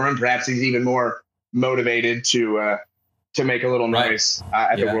going for him, perhaps he's even more motivated to make a little noise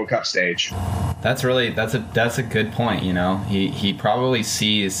at the World Cup stage. That's a good point. He probably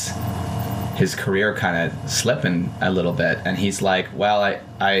sees his career kind of slipping a little bit, and he's like, well,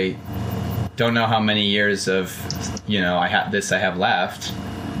 I don't know how many years of I have left.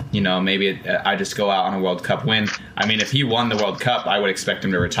 Maybe I just go out on a World Cup win. I mean, if he won the World Cup, I would expect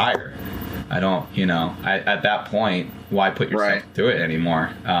him to retire. I don't, at that point, why put yourself through it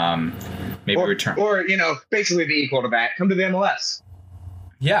anymore? Maybe return. Or, basically the equal to that. Come to the MLS.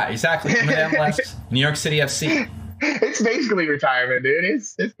 Yeah, exactly. Come to the MLS. New York City FC. It's basically retirement, dude.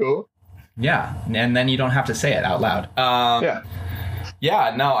 It's cool. Yeah, and then you don't have to say it out loud.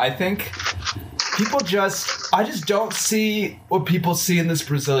 Yeah, no, I think I just don't see what people see in this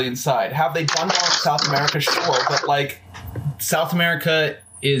Brazilian side. Have they done well in South America? Sure, but South America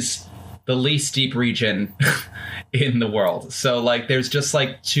is the least deep region in the world. So there's just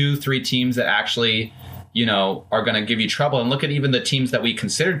 2-3 teams that actually, are going to give you trouble. And look at even the teams that we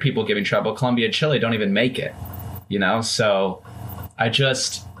considered people giving trouble. Colombia and Chile don't even make it, So I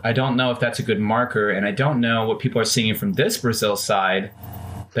don't know if that's a good marker. And I don't know what people are seeing from this Brazil side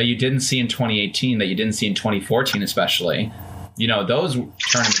that you didn't see in 2018, that you didn't see in 2014, especially. Those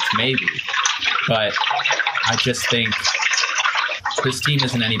tournaments maybe. But I just think this team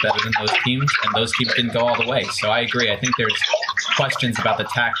isn't any better than those teams, and those teams didn't go all the way. So I agree. I think there's questions about the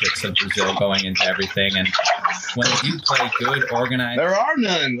tactics of Brazil going into everything, and when you play good, organized, there are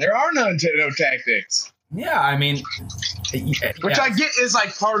none. There are none to no tactics. Yeah, I mean, which I get is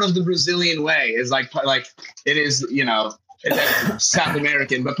like part of the Brazilian way. Is like it is, it's South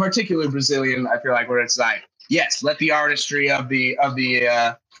American, but particularly Brazilian. I feel like where it's like, yes, let the artistry of the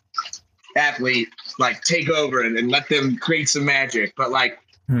athlete like take over and let them create some magic. But like,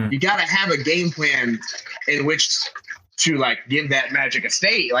 you got to have a game plan in which to like give that magic a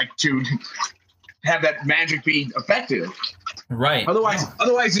state, like to have that magic be effective. Right.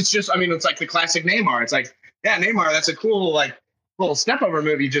 Otherwise it's just, it's like the classic Neymar. It's like, yeah, Neymar, that's a cool, like, little step over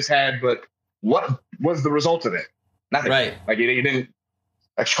move you just had, but what was the result of it? Nothing. Right. Like, you didn't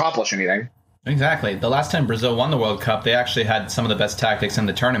accomplish anything. Exactly. The last time Brazil won the World Cup, they actually had some of the best tactics in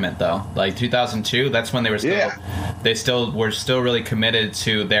the tournament, though. Like 2002, that's when they were still were really committed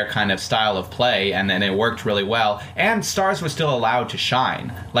to their kind of style of play, and it worked really well. And stars were still allowed to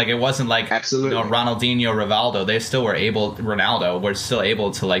shine. Like it wasn't like absolutely Ronaldinho, Rivaldo. They still were able. Ronaldo were still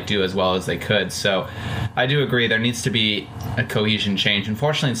able to like do as well as they could. So I do agree there needs to be a cohesion change.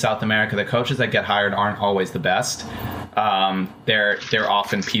 Unfortunately, in South America, the coaches that get hired aren't always the best. They're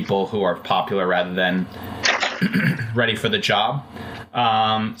often people who are popular rather than ready for the job.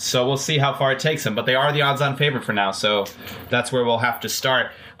 So we'll see how far it takes them. But they are the odds-on favorite for now, so that's where we'll have to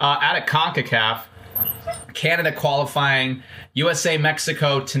start. At a CONCACAF, Canada qualifying, USA,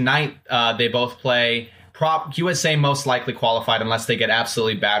 Mexico tonight. They both play. USA most likely qualified unless they get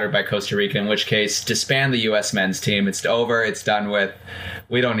absolutely battered by Costa Rica, in which case disband the U.S. men's team. It's over. It's done with.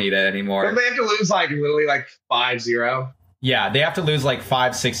 We don't need it anymore. Don't they have to lose like literally like 5-0? Yeah, they have to lose like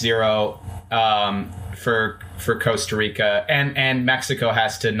 5-6-0 for Costa Rica, and Mexico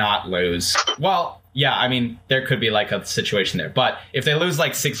has to not lose. Well, yeah, there could be like a situation there, but if they lose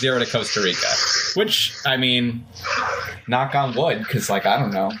like 6-0 to Costa Rica, which knock on wood, because like I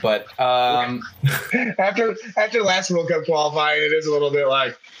don't know, but after last World Cup qualifying, it is a little bit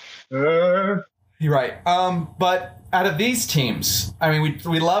like. You're right. But out of these teams,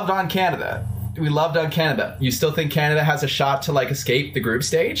 we loved on Canada. We loved on Canada. You still think Canada has a shot to like escape the group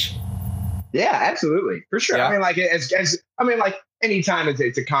stage? Yeah, absolutely, for sure. Yeah. Like anytime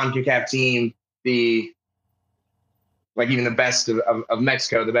it's a CONCACAF team, even the best of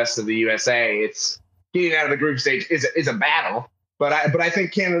Mexico, the best of the USA, it's getting out of the group stage is a battle. But I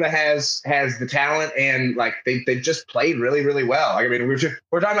think Canada has the talent, and like they just played really, really well. We're talking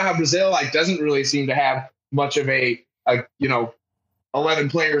about how Brazil doesn't really seem to have much of a 11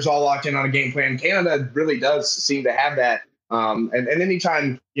 players all locked in on a game plan. Canada really does seem to have that. And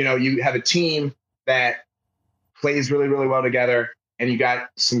anytime you have a team that plays really, really well together, and you got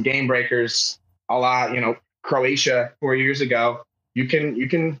some game breakers, a la Croatia 4 years ago, you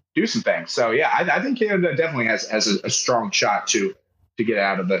can do some things. So yeah, I think Canada definitely has a strong shot to get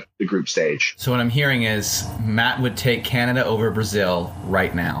out of the group stage. So what I'm hearing is Matt would take Canada over Brazil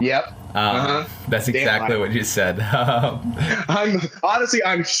right now. Yep. That's exactly what you said. I'm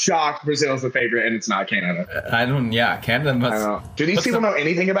shocked Brazil's the favorite and it's not Canada. Canada must. Do these people know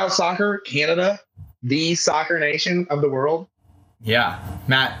anything about soccer? Canada, the soccer nation of the world. Yeah,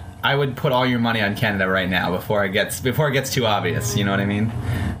 Matt, I would put all your money on Canada right now before it gets too obvious. You know what I mean?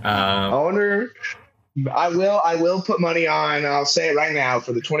 I will put money on. I'll say it right now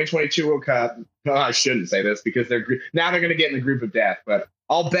for the 2022 World Cup. No, I shouldn't say this because they're going to get in the group of death. But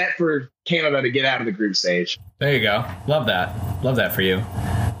I'll bet for Canada to get out of the group stage. There you go. Love that for you.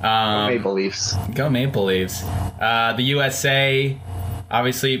 Go Maple Leafs. Go Maple Leafs. The USA.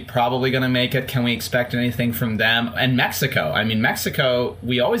 Obviously, probably going to make it. Can we expect anything from them? And Mexico. Mexico,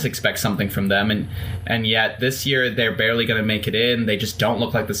 we always expect something from them. And yet this year, they're barely going to make it in. They just don't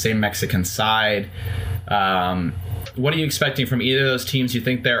look like the same Mexican side. What are you expecting from either of those teams? You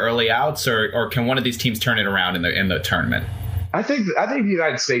think they're early outs, or can one of these teams turn it around in the tournament? I think the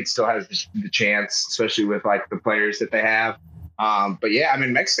United States still has the chance, especially with like the players that they have. But yeah,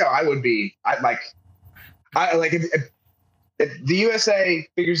 Mexico, if the USA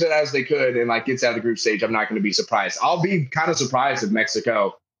figures it out as they could and like gets out of the group stage, I'm not going to be surprised. I'll be kind of surprised if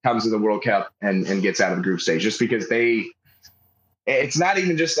Mexico comes to the World Cup and gets out of the group stage, just because it's not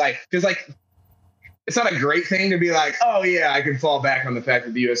even just because it's not a great thing to be like, oh yeah, I can fall back on the fact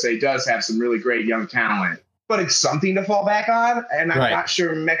that the USA does have some really great young talent, but it's something to fall back on. And I'm not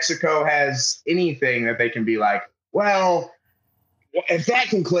sure Mexico has anything that they can be like, well, if that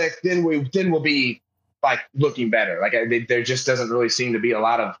can click, then we'll be like looking better. There just doesn't really seem to be a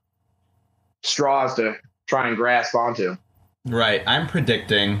lot of straws to try and grasp onto. Right.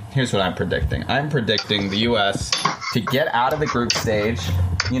 Here's what I'm predicting. I'm predicting the U.S. to get out of the group stage,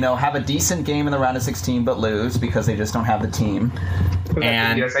 have a decent game in the round of 16 but lose because they just don't have the team.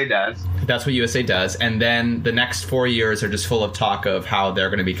 And USA does. That's what USA does. And then the next 4 years are just full of talk of how they're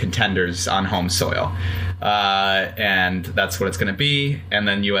going to be contenders on home soil. And that's what it's going to be. And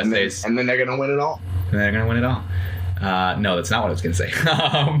then USA's... And then they're going to win it all. And they're going to win it all. No, that's not what I was going to say.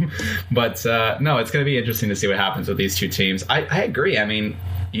 But no, it's going to be interesting to see what happens with these two teams. I agree. I mean,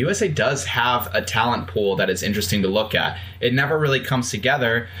 USA does have a talent pool that is interesting to look at. It never really comes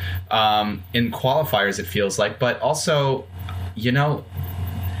together in qualifiers, it feels like. But also,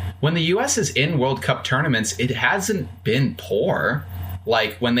 when the U.S. is in World Cup tournaments, it hasn't been poor.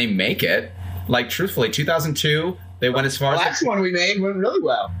 Like, when they make it, like, truthfully, 2002... They went as far as... The last one we made went really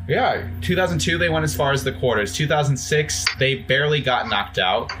well. Yeah. 2002, they went as far as the quarters. 2006, they barely got knocked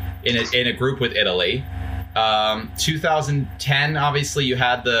out in a group with Italy. 2010, obviously, you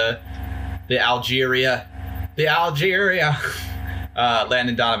had the Algeria,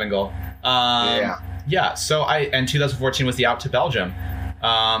 Landon Donovan goal. Yeah. So and 2014 was the out to Belgium.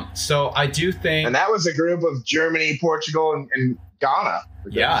 So I do think... And that was a group of Germany, Portugal, and Ghana.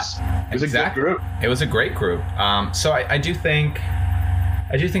 Yeah, it was exactly. A good group. It was a great group. So I do think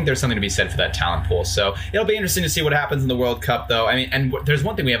there's something to be said for that talent pool. So it'll be interesting to see what happens in the World Cup, though. I mean, and there's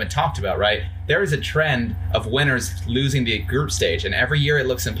one thing we haven't talked about, right? There is a trend of winners losing the group stage, and every year it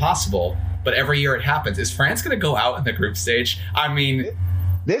looks impossible, but every year it happens. Is France going to go out in the group stage? I mean,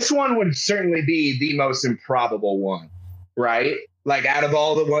 this one would certainly be the most improbable one, right? Like, out of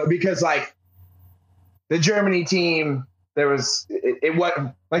all the one, because like the Germany team. There was it what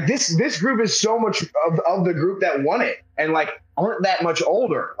like this group is so much of the group that won it and like aren't that much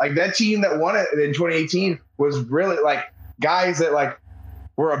older. Like that team that won it in 2018 was really like guys that like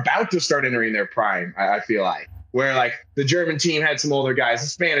were about to start entering their prime. I feel like where like the German team had some older guys, the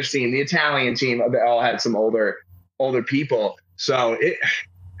Spanish team, the Italian team, they all had some older people. So it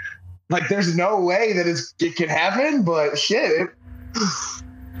like there's no way that it can happen, but shit.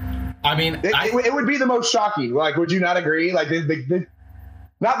 I mean, it would be the most shocking. Like, would you not agree? Like,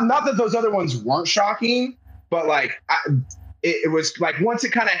 not that those other ones weren't shocking, but like, it was like once it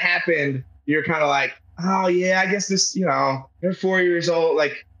kind of happened, you're kind of like, oh yeah, I guess this, they're 4 years old,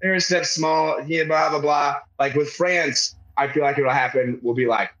 like they're a step small, yeah, blah blah blah. Like with France, I feel like it'll happen. We'll be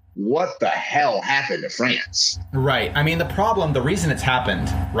like, what the hell happened to France? Right. I mean, the reason it's happened,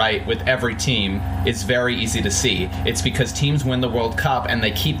 right, with every team is very easy to see. It's because teams win the World Cup and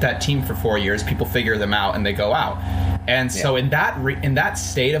they keep that team for 4 years. People figure them out and they go out. And so in that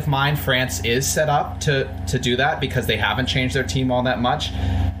state of mind, France is set up to do that because they haven't changed their team all that much.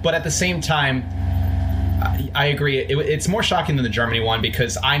 But at the same time, I agree. It's more shocking than the Germany one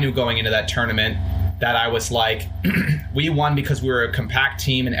because I knew going into that tournament that I was like, we won because we were a compact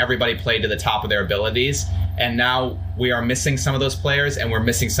team and everybody played to the top of their abilities. And now we are missing some of those players and we're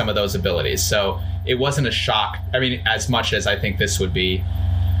missing some of those abilities. So it wasn't a shock. I mean, as much as I think this would be.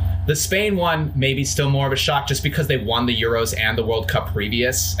 The Spain one, maybe still more of a shock just because they won the Euros and the World Cup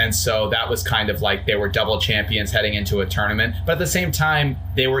previous. And so that was kind of like they were double champions heading into a tournament. But at the same time,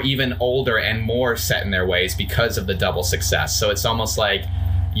 they were even older and more set in their ways because of the double success. So it's almost like,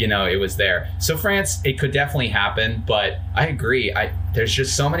 it was there. So France, it could definitely happen, but I agree. There's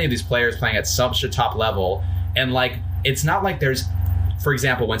just so many of these players playing at such a top level. And like, it's not like there's, for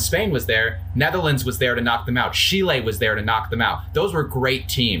example, when Spain was there, Netherlands was there to knock them out. Chile was there to knock them out. Those were great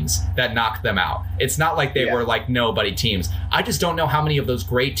teams that knocked them out. It's not like they were like nobody teams. I just don't know how many of those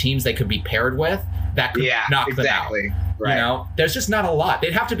great teams they could be paired with that could knock them out. Right. There's just not a lot.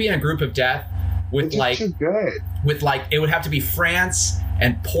 They'd have to be in a group of death with like, it would have to be France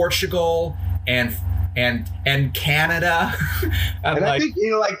and Portugal and Canada. And I think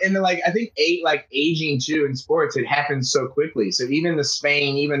I think aging too in sports, it happens so quickly. So even the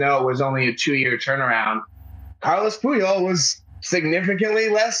Spain, even though it was only a 2-year turnaround, Carlos Puyol was significantly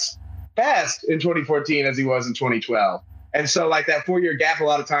less fast in 2014 as he was in 2012. And so like that 4-year gap a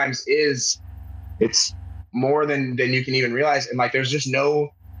lot of times it's more than you can even realize. And like there's just no.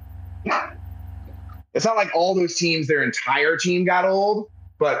 It's not like all those teams, their entire team got old,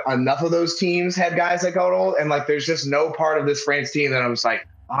 but enough of those teams had guys that got old. And like, there's just no part of this France team that I was like,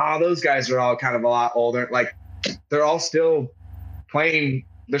 those guys are all kind of a lot older. Like they're all still playing.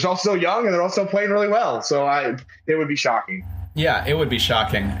 They're all still young and they're all still playing really well. So it would be shocking. Yeah, it would be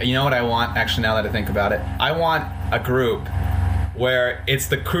shocking. You know what I want? Actually, now that I think about it, I want a group where it's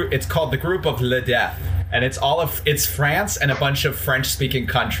called the group of Le Death. And it's France and a bunch of French-speaking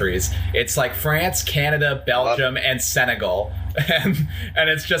countries. It's like France, Canada, Belgium, and Senegal. And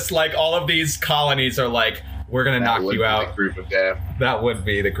it's just like all of these colonies are like, we're going to knock you out. Group of death. That would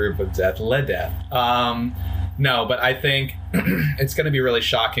be the group of death. Le Death. No, but I think it's going to be really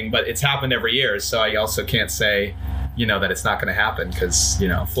shocking, but it's happened every year. So I also can't say, that it's not going to happen because,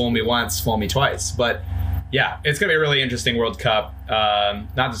 fool me once, fool me twice. But yeah, it's going to be a really interesting World Cup.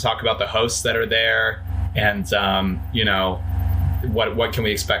 Not to talk about the hosts that are there and, what can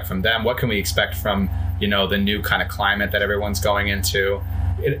we expect from them? What can we expect from, the new kind of climate that everyone's going into?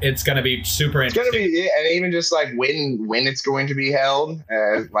 It's going to be super interesting. It's going to be, and even just like when it's going to be held,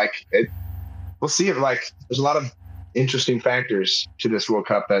 we'll see if there's a lot of interesting factors to this World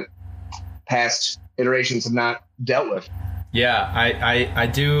Cup that past iterations have not dealt with. Yeah, I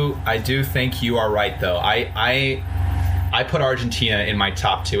do think you are right though. I put Argentina in my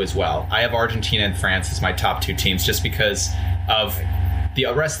top 2 as well. I have Argentina and France as my top 2 teams just because of the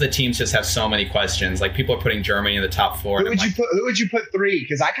rest of the teams just have so many questions. Like people are putting Germany in the top 4. Who would you put 3?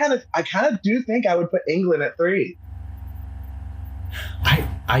 Because I kind of do think I would put England at 3.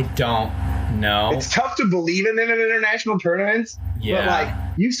 I don't know. It's tough to believe in them in international tournaments. Yeah.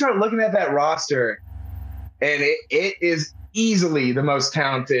 But you start looking at that roster, and it is easily the most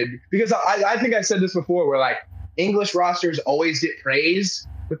talented. Because I think I said this before, where English rosters always get praised,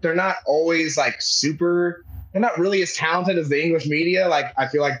 but they're not always super. They're not really as talented as the English media, I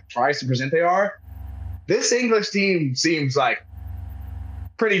feel tries to present they are. This English team seems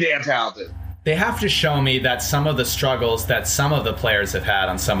pretty damn talented. They have to show me that some of the struggles that some of the players have had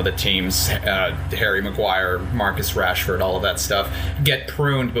on some of the teams, Harry Maguire, Marcus Rashford, all of that stuff, get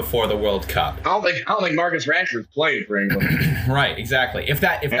pruned before the World Cup. I don't think Marcus Rashford's playing for England. Right, exactly. If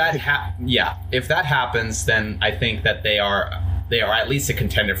that happens, then I think that they are at least a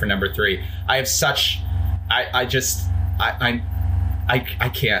contender for number 3. I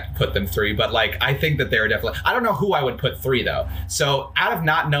can't put them 3, but I think that they're definitely. I don't know who I would put 3 though. So out of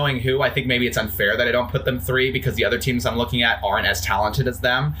not knowing who, I think maybe it's unfair that I don't put them 3 because the other teams I'm looking at aren't as talented as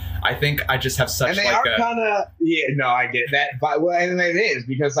them. I think I just have such and they are kind of I get that, but and it is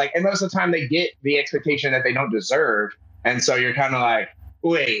because and most of the time they get the expectation that they don't deserve, and so you're kind of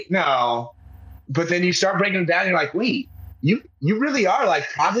wait, no, but then you start breaking them down, and you're wait, you really are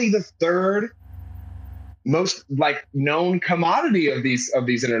probably the 3rd most known commodity of these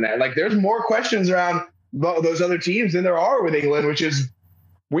internet. There's more questions around those other teams than there are with England, which is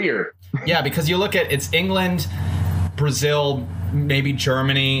weird. Yeah, because you look at it's England, Brazil, maybe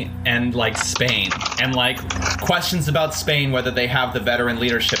Germany, and Spain, and questions about Spain whether they have the veteran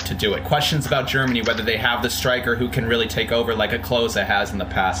leadership to do it. Questions about Germany whether they have the striker who can really take over like a Klose has in the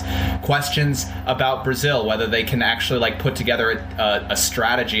past. Questions about Brazil whether they can actually put together a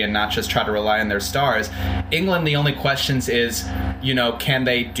strategy and not just try to rely on their stars. England, the only questions is can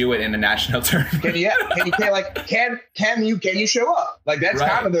they do it in a national tournament? Can you show up? That's right.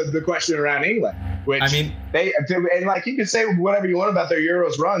 Kind of the question around England. Which you can say whatever you want about their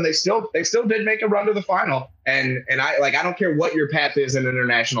Euros run, they still did make a run to the final. And I don't care what your path is in an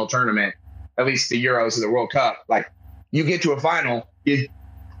international tournament, at least the Euros or the World Cup. You get to a final, you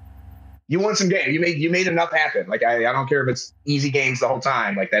won some games. You made enough happen. I don't care if it's easy games the whole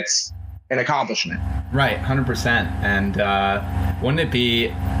time. That's an accomplishment. Right, 100%. And wouldn't it be,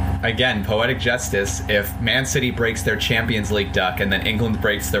 again, poetic justice if Man City breaks their Champions League duck and then England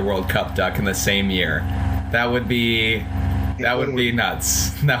breaks their World Cup duck in the same year? That would be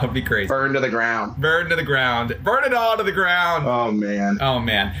nuts. That would be crazy. Burn to the ground. Burn to the ground. Burn it all to the ground. Oh, man.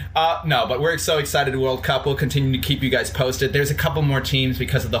 No, but we're so excited World Cup. We'll continue to keep you guys posted. There's a couple more teams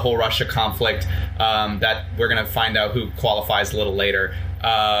because of the whole Russia conflict that we're going to find out who qualifies a little later.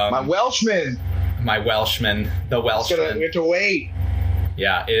 My Welshman. The Welshman. We have to wait.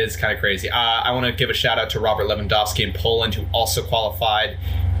 Yeah, it is kind of crazy. I want to give a shout out to Robert Lewandowski in Poland, who also qualified.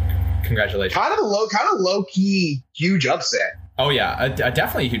 Congratulations. Kind of low key, huge upset. Oh yeah,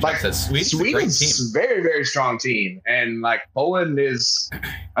 definitely a huge upset. Sweden's a very, very strong team, and Poland is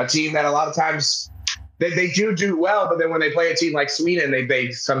a team that a lot of times they do well, but then when they play a team like Sweden,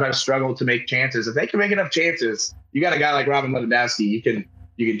 they sometimes struggle to make chances. If they can make enough chances, you got a guy like Robert Lewandowski, you can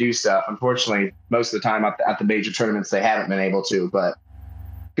do stuff. Unfortunately, most of the time at the major tournaments, they haven't been able to, but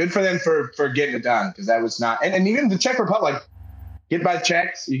good for them for getting it done, because that was not, and even the Czech Republic, get by the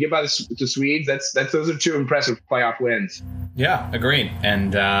Czechs, you get by the Swedes. Those are 2 impressive playoff wins. Yeah, agreed.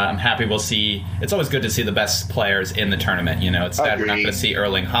 And I'm happy we'll see. It's always good to see the best players in the tournament. It's sad we're not going to see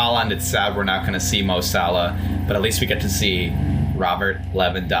Erling Haaland. It's sad we're not going to see Mo Salah. But at least we get to see Robert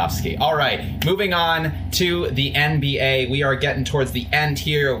Lewandowski. All right, moving on to the NBA. We are getting towards the end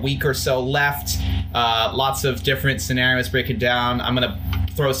here. A week or so left. Lots of different scenarios. Break it down. I'm going to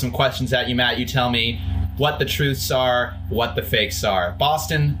throw some questions at you, Matt. You tell me what the truths are, what the fakes are.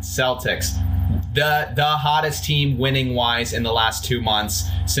 Boston Celtics. the hottest team winning wise in the last 2 months.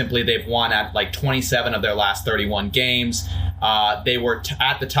 Simply, they've won at like 27 of their last 31 games. They were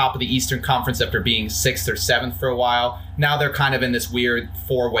at the top of the Eastern Conference after being 6th or 7th for a while. Now they're kind of in this weird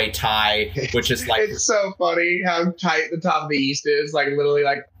 4-way tie, which is like... It's so funny how tight the top of the East is. Like, literally,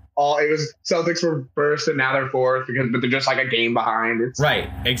 like, it was Celtics were first and now they're fourth, but they're just like a game behind. It's right,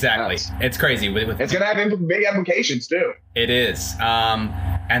 exactly. It's crazy. It's going to have big implications, too. It is.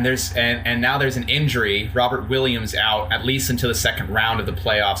 And now there's an injury. Robert Williams out at least until the second round of the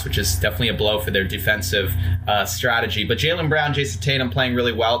playoffs, which is definitely a blow for their defensive strategy. But Jaylen Brown, Jason Tatum playing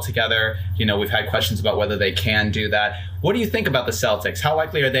really well together. You know, we've had questions about whether they can do that. What do you think about the Celtics? How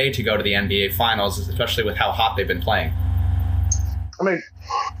likely are they to go to the NBA Finals, especially with how hot they've been playing? I mean,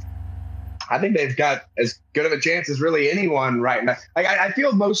 I think they've got as good of a chance as really anyone right now. Like, I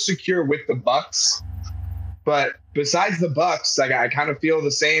feel most secure with the Bucks, but besides the Bucks, like, I kind of feel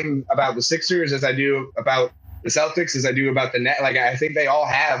the same about the Sixers as I do about the Celtics, as I do about the Nets. Like, I think they all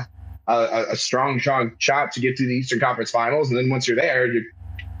have a strong shot to get to the Eastern Conference Finals, and then once you're there,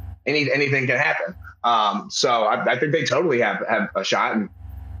 anything can happen. So I think they totally have a shot. And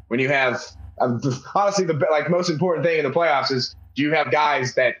when you have, honestly, the most important thing in the playoffs is, do you have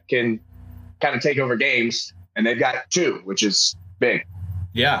guys that can kind of take over games? And they've got 2, which is big.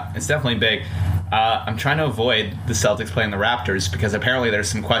 Yeah, it's definitely big. I'm trying to avoid the Celtics playing the Raptors because apparently there's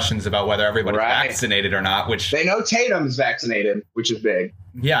some questions about whether everybody's vaccinated or not, which they know Tatum's vaccinated, which is big.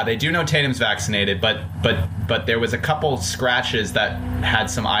 Yeah, they do know Tatum's vaccinated, but there was a couple scratches that had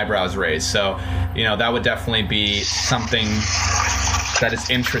some eyebrows raised. So, you know, that would definitely be something that is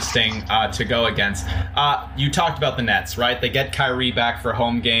interesting to go against. You talked about the Nets, right? They get Kyrie back for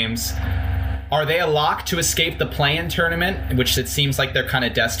home games. Are they a lock to escape the play-in tournament, which it seems like they're kind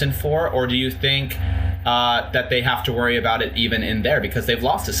of destined for? Or do you think that they have to worry about it even in there because they've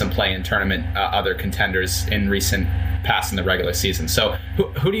lost to some play-in tournament other contenders in recent past in the regular season? So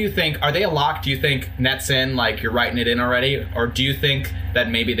who do you think, are they a lock? Do you think Nets in, like you're writing it in already? Or do you think that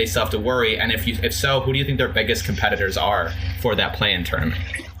maybe they still have to worry? And if so, who do you think their biggest competitors are for that play-in tournament?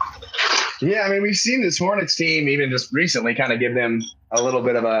 Yeah, I mean, we've seen this Hornets team even just recently kind of give them a little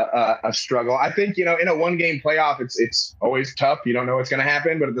bit of a struggle. I think, you know, in a one-game playoff, it's always tough. You don't know what's going to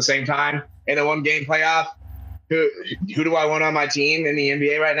happen. But at the same time, in a one-game playoff, who do I want on my team in the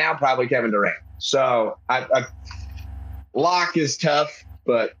NBA right now? Probably Kevin Durant. So lock is tough,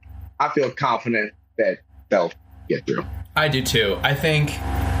 but I feel confident that they'll get through. I do too. I think...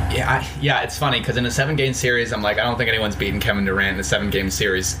 Yeah, it's funny because in a 7-game series, I'm like, I don't think anyone's beaten Kevin Durant in a 7-game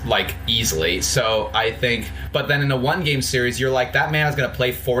series, like, easily. So I think, but then in a 1-game series, you're like, that man is going to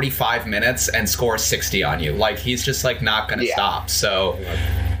play 45 minutes and score 60 on you. Like, he's just, like, not going to stop. So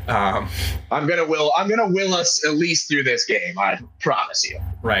I'm gonna will us at least through this game, I promise you.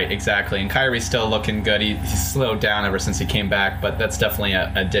 Right, exactly. And Kyrie's still looking good. He's slowed down ever since he came back, but that's definitely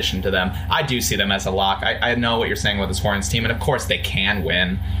an addition to them. I do see them as a lock. I know what you're saying with this Hornets team, and of course they can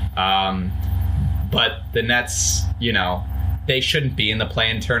win. But the Nets, you know, they shouldn't be in the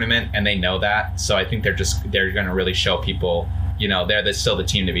play-in tournament, and they know that. So I think they're going to really show people, you know, they're still the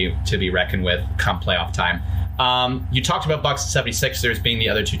team to be reckoned with come playoff time. You talked about Bucks and 76ers being the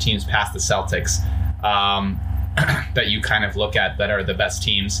other two teams past the Celtics that you kind of look at that are the best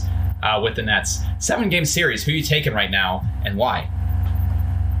teams with the Nets. 7-game series, who are you taking right now and why?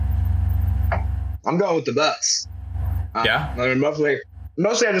 I'm going with the Bucks. Yeah? I mean, mostly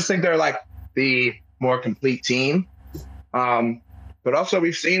I just think they're like the more complete team. But also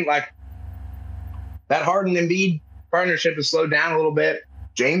we've seen like that Harden Embiid partnership has slowed down a little bit.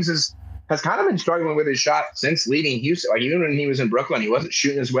 James has kind of been struggling with his shot since leaving Houston. Like, even when he was in Brooklyn, he wasn't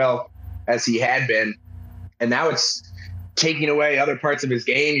shooting as well as he had been. And now it's taking away other parts of his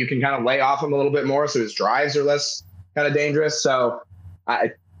game. You can kind of lay off him a little bit more, so his drives are less kind of dangerous. So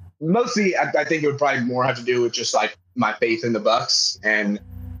I think it would probably more have to do with just like my faith in the Bucks. And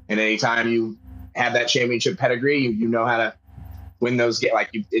anytime you have that championship pedigree, you know how to win those games. Like,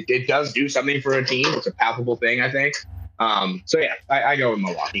 it does do something for a team. It's a palpable thing, I think. So yeah, I go with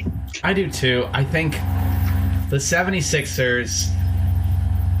Milwaukee. I do too. I think the 76ers,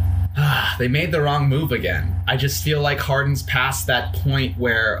 they made the wrong move again. I just feel like Harden's past that point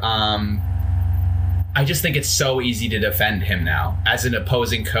where I just think it's so easy to defend him now as an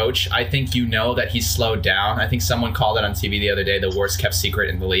opposing coach. I think you know that he's slowed down. I think someone called it on TV the other day, the worst kept secret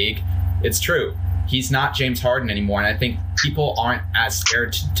in the league. It's true. He's not James Harden anymore, and I think people aren't as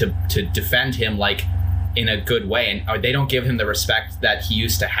scared to defend him like in a good way, and they don't give him the respect that he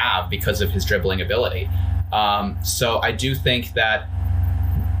used to have because of his dribbling ability. So I do think that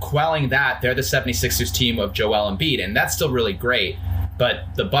quelling that, they're the 76ers team of Joel Embiid, and that's still really great. but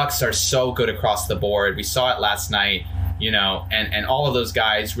the Bucks are so good across the board. We saw it last night, and all of those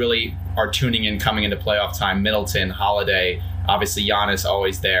guys really are tuning in coming into playoff time. Middleton, Holiday, obviously Giannis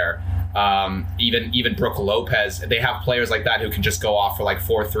always there. Even Brook Lopez, they have players like that who can just go off for like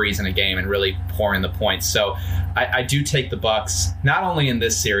 4 threes in a game and really pour in the points. So I do take the Bucks, not only in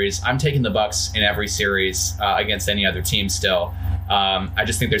this series, I'm taking the Bucks in every series against any other team still. I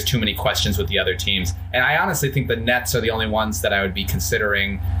just think there's too many questions with the other teams. And I honestly think the Nets are the only ones that I would be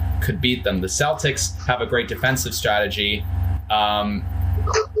considering could beat them. The Celtics have a great defensive strategy.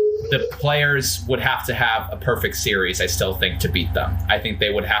 The players would have to have a perfect series, I still think, to beat them. I think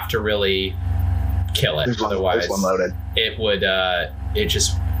they would have to really kill it. Otherwise, it would.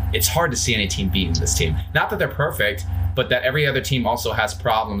 It's hard to see any team beating this team. Not that they're perfect, but that every other team also has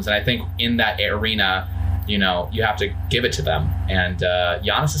problems. And I think in that arena, you have to give it to them. And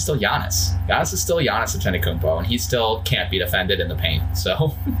Giannis is still Giannis. Giannis is still Giannis Antetokounmpo, and he still can't be defended in the paint.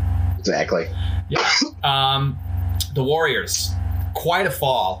 So exactly. Yeah. The Warriors, quite a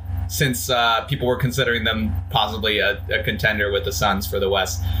fall since people were considering them possibly a contender with the Suns for the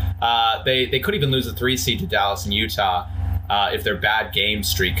West. They could even lose a 3 seed to Dallas and Utah if their bad game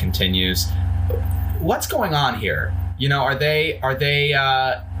streak continues. What's going on here? Are they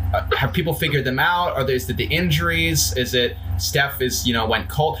have people figured them out? Is it the injuries? Is it Steph went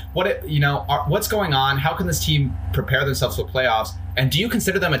cold? What's going on? How can this team prepare themselves for playoffs? And do you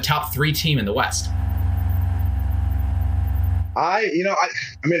consider them a top 3 team in the West? I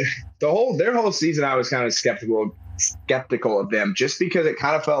mean, their whole season, I was kind of skeptical of them, just because it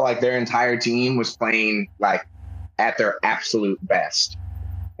kind of felt like their entire team was playing like at their absolute best,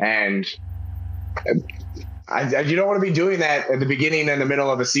 and you don't want to be doing that at the beginning and the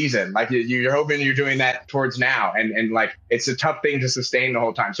middle of the season. Like you're hoping you're doing that towards now, and like it's a tough thing to sustain the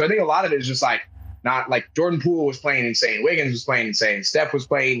whole time. So I think a lot of it is just like not like Jordan Poole was playing insane, Wiggins was playing insane, Steph was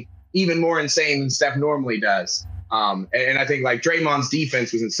playing even more insane than Steph normally does. And I think like Draymond's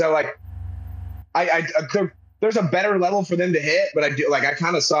defense was so like there's a better level for them to hit, but I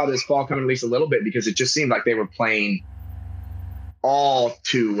kind of saw this fall coming at least a little bit, because it just seemed like they were playing all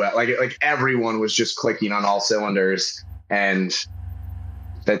too well. Like everyone was just clicking on all cylinders, and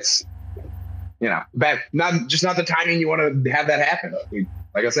that's bad. Not the timing you want to have that happen.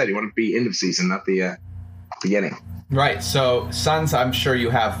 Like I said, you want to be end of season, not the beginning. Right. So Suns, I'm sure you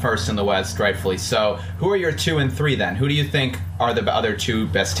have first in the West, rightfully so. Who are your 2 and 3 then? Who do you think are the other 2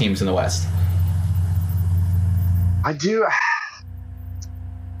 best teams in the West? I do.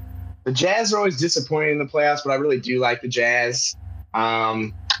 The Jazz are always disappointing in the playoffs, but I really do like the Jazz.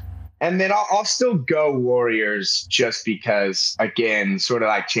 And then I'll still go Warriors, just because, again, sort of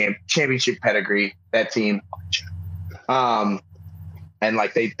like championship pedigree, that team. And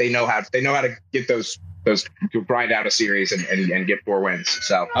like they know how to get those grind out a series and get 4 wins.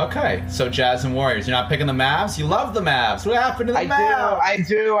 So okay, so Jazz and Warriors. You're not picking the Mavs? You love the Mavs. What happened to the Mavs? I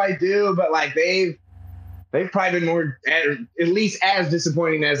do, but like they've probably been more, at least as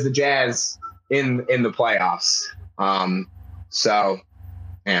disappointing as the Jazz in the playoffs. So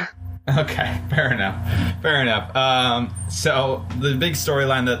yeah. Okay, fair enough. So the big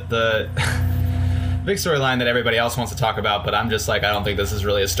storyline that everybody else wants to talk about, but I'm just like, I don't think this is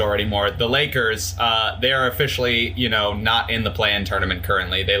really a story anymore. The Lakers, they are officially, not in the play-in tournament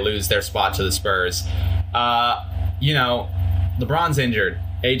currently. They lose their spot to the Spurs. LeBron's injured.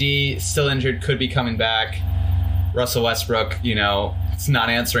 AD still injured, could be coming back. Russell Westbrook, it's not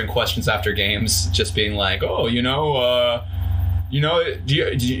answering questions after games, just being like, we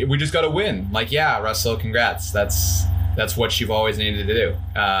just got to win. Like, yeah, Russell, congrats. That's what you've always needed to do.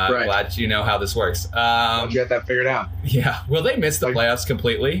 Right. Glad you know how this works. You got that figured out. Yeah. Will they miss the playoffs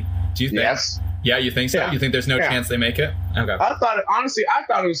completely? Do you think? Yes. Yeah, you think so? Yeah. You think there's no chance they make it? Okay. I thought it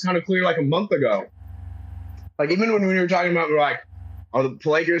was kind of clear like a month ago. Like even when we were talking about, we're like, are the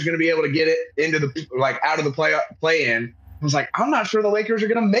Lakers going to be able to get it into the out of the play-in? I was like, I'm not sure the Lakers are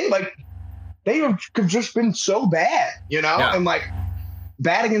going to make. Like, they have just been so bad, and like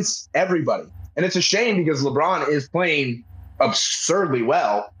bad against everybody. And it's a shame because LeBron is playing absurdly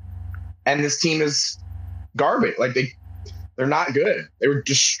well, and this team is garbage. Like they're not good. They were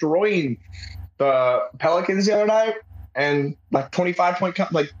destroying the Pelicans the other night, and like 25-point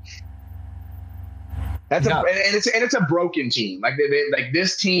like. And it's a broken team. Like like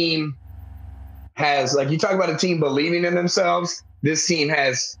this team has, like, you talk about a team believing in themselves. This team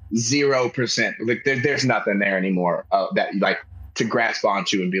has 0%. Like there's nothing there anymore that like to grasp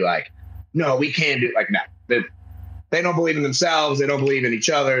onto and be like, no, we can do. Like, no, they don't believe in themselves. They don't believe in each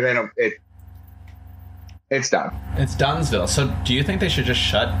other. They don't. It's done. It's Dunsville. So do you think they should just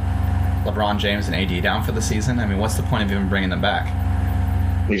shut LeBron James and AD down for the season? I mean, what's the point of even bringing them back?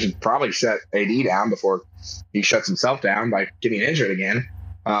 He should probably shut AD down before he shuts himself down by getting injured again.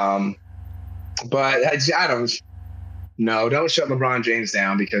 But I don't. No, don't shut LeBron James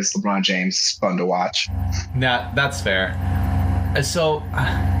down because LeBron James is fun to watch. That's fair. So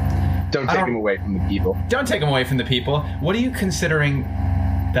don't take him away from the people. Don't take him away from the people. What are you considering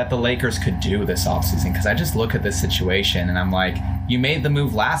that the Lakers could do this offseason? Because I just look at this situation and I'm like, you made the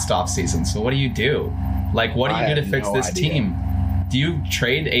move last offseason, so what do you do? Like, what do you do to fix this team? Do you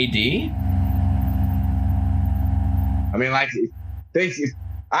trade AD? I mean, like,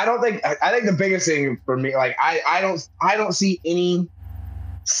 I think the biggest thing for me, like, I don't see any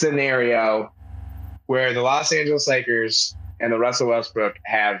scenario where the Los Angeles Lakers and the Russell Westbrook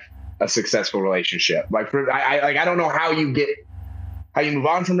have a successful relationship. Like, I don't know how you move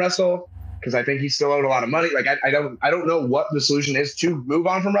on from Russell, because I think he's still owed a lot of money. Like, I don't know what the solution is to move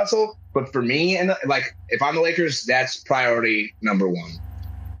on from Russell, but for me, and like, if I'm the Lakers, that's priority number one,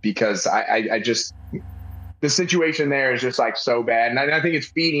 because I just, the situation there is just like so bad. And I think it's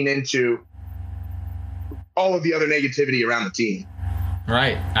feeding into all of the other negativity around the team.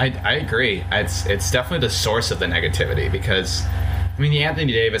 Right. I agree. It's definitely the source of the negativity, because, I mean, the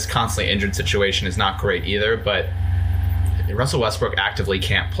Anthony Davis constantly injured situation is not great either, but Russell Westbrook actively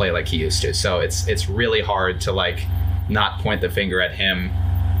can't play like he used to. So it's really hard to, like, not point the finger at him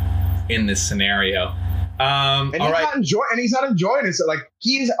in this scenario. And he's not enjoying it. So, like,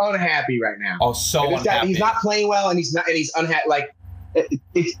 he's unhappy right now. Oh, so unhappy. He's not playing well, and he's unhappy. Like,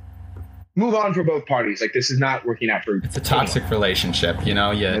 it's move on for both parties. Like, this is not working out for. It's a toxic relationship. You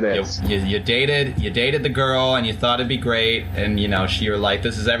know, you dated the girl, and you thought it'd be great, and you know, you're like,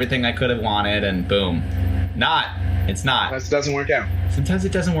 this is everything I could have wanted, and boom, it's not. It doesn't work out. Sometimes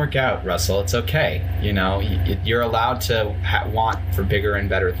it doesn't work out, Russell. It's okay. You know, you're allowed to want for bigger and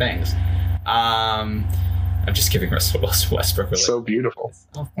better things. I'm just giving Russell Westbrook. So beautiful.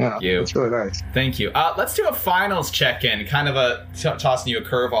 Oh, thank you. It's really nice. Thank you. Let's do a finals check-in. Kind of tossing you a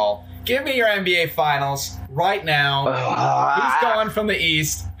curveball. Give me your NBA finals right now. Who's going from the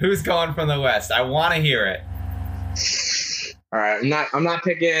East? Who's going from the West? I want to hear it. All right. I'm not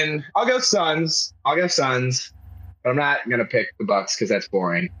picking. I'll go Suns. But I'm not gonna pick the Bucks because that's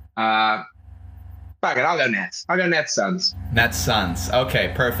boring. Fuck it. I'll go Nets. Suns. Nets Suns.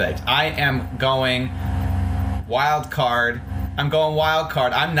 Okay, perfect. I am going wild card.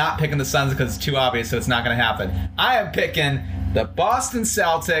 I'm not picking the Suns because it's too obvious, so it's not going to happen. I am picking the Boston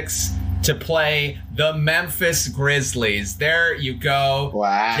Celtics to play the Memphis Grizzlies. There you go.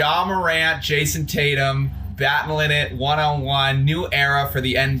 Wow. Ja Morant, Jason Tatum, battling it one-on-one. New era for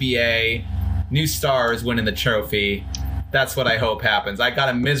the NBA. New stars winning the trophy. That's what I hope happens. I got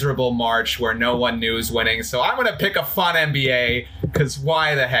a miserable March where no one knew who's winning, so I'm going to pick a fun NBA, because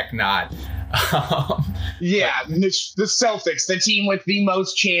why the heck not? The Celtics, the team with the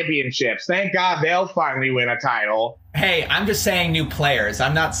most championships. Thank God they'll finally win a title. Hey, I'm just saying new players.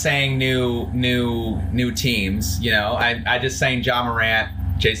 I'm not saying new teams. You know, I just saying Ja Morant,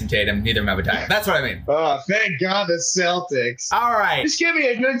 Jason Tatum, neither of them have a title. That's what I mean. Oh, thank God the Celtics. All right. Just give me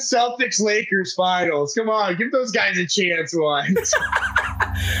a good Celtics-Lakers finals. Come on, give those guys a chance once.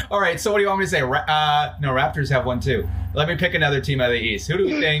 All right, so what do you want me to say? No, Raptors have one too. Let me pick another team out of the East. Who do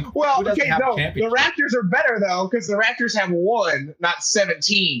we think? Well, the Raptors are better, though, because the Raptors have one, not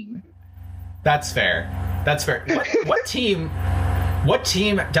 17. That's fair. What team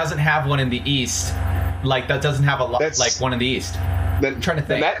doesn't have one in the East? Like, that doesn't have one in the East. I'm trying to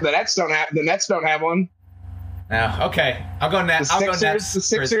think. The Nets don't have one. No, okay. I'll go Nets. The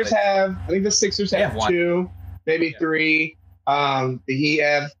Sixers have. I think the Sixers have two, maybe three. The Heat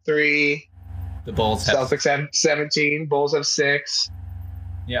have 3. The Bulls Celtics have 17. Bulls have 6.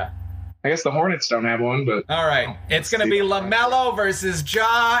 Yeah. I guess the Hornets don't have one, but all right. It's gonna be LaMelo versus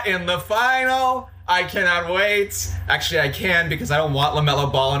Ja in the final. I cannot wait. Actually, I can, because I don't want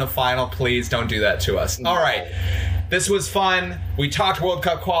LaMelo Ball in a final. Please don't do that to us. All right. This was fun. We talked World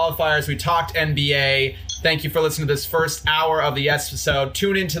Cup qualifiers. We talked NBA. Thank you for listening to this first hour of the episode.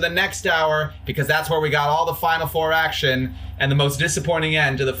 Tune into the next hour, because that's where we got all the Final Four action and the most disappointing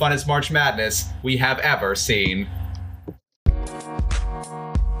end to the funnest March Madness we have ever seen.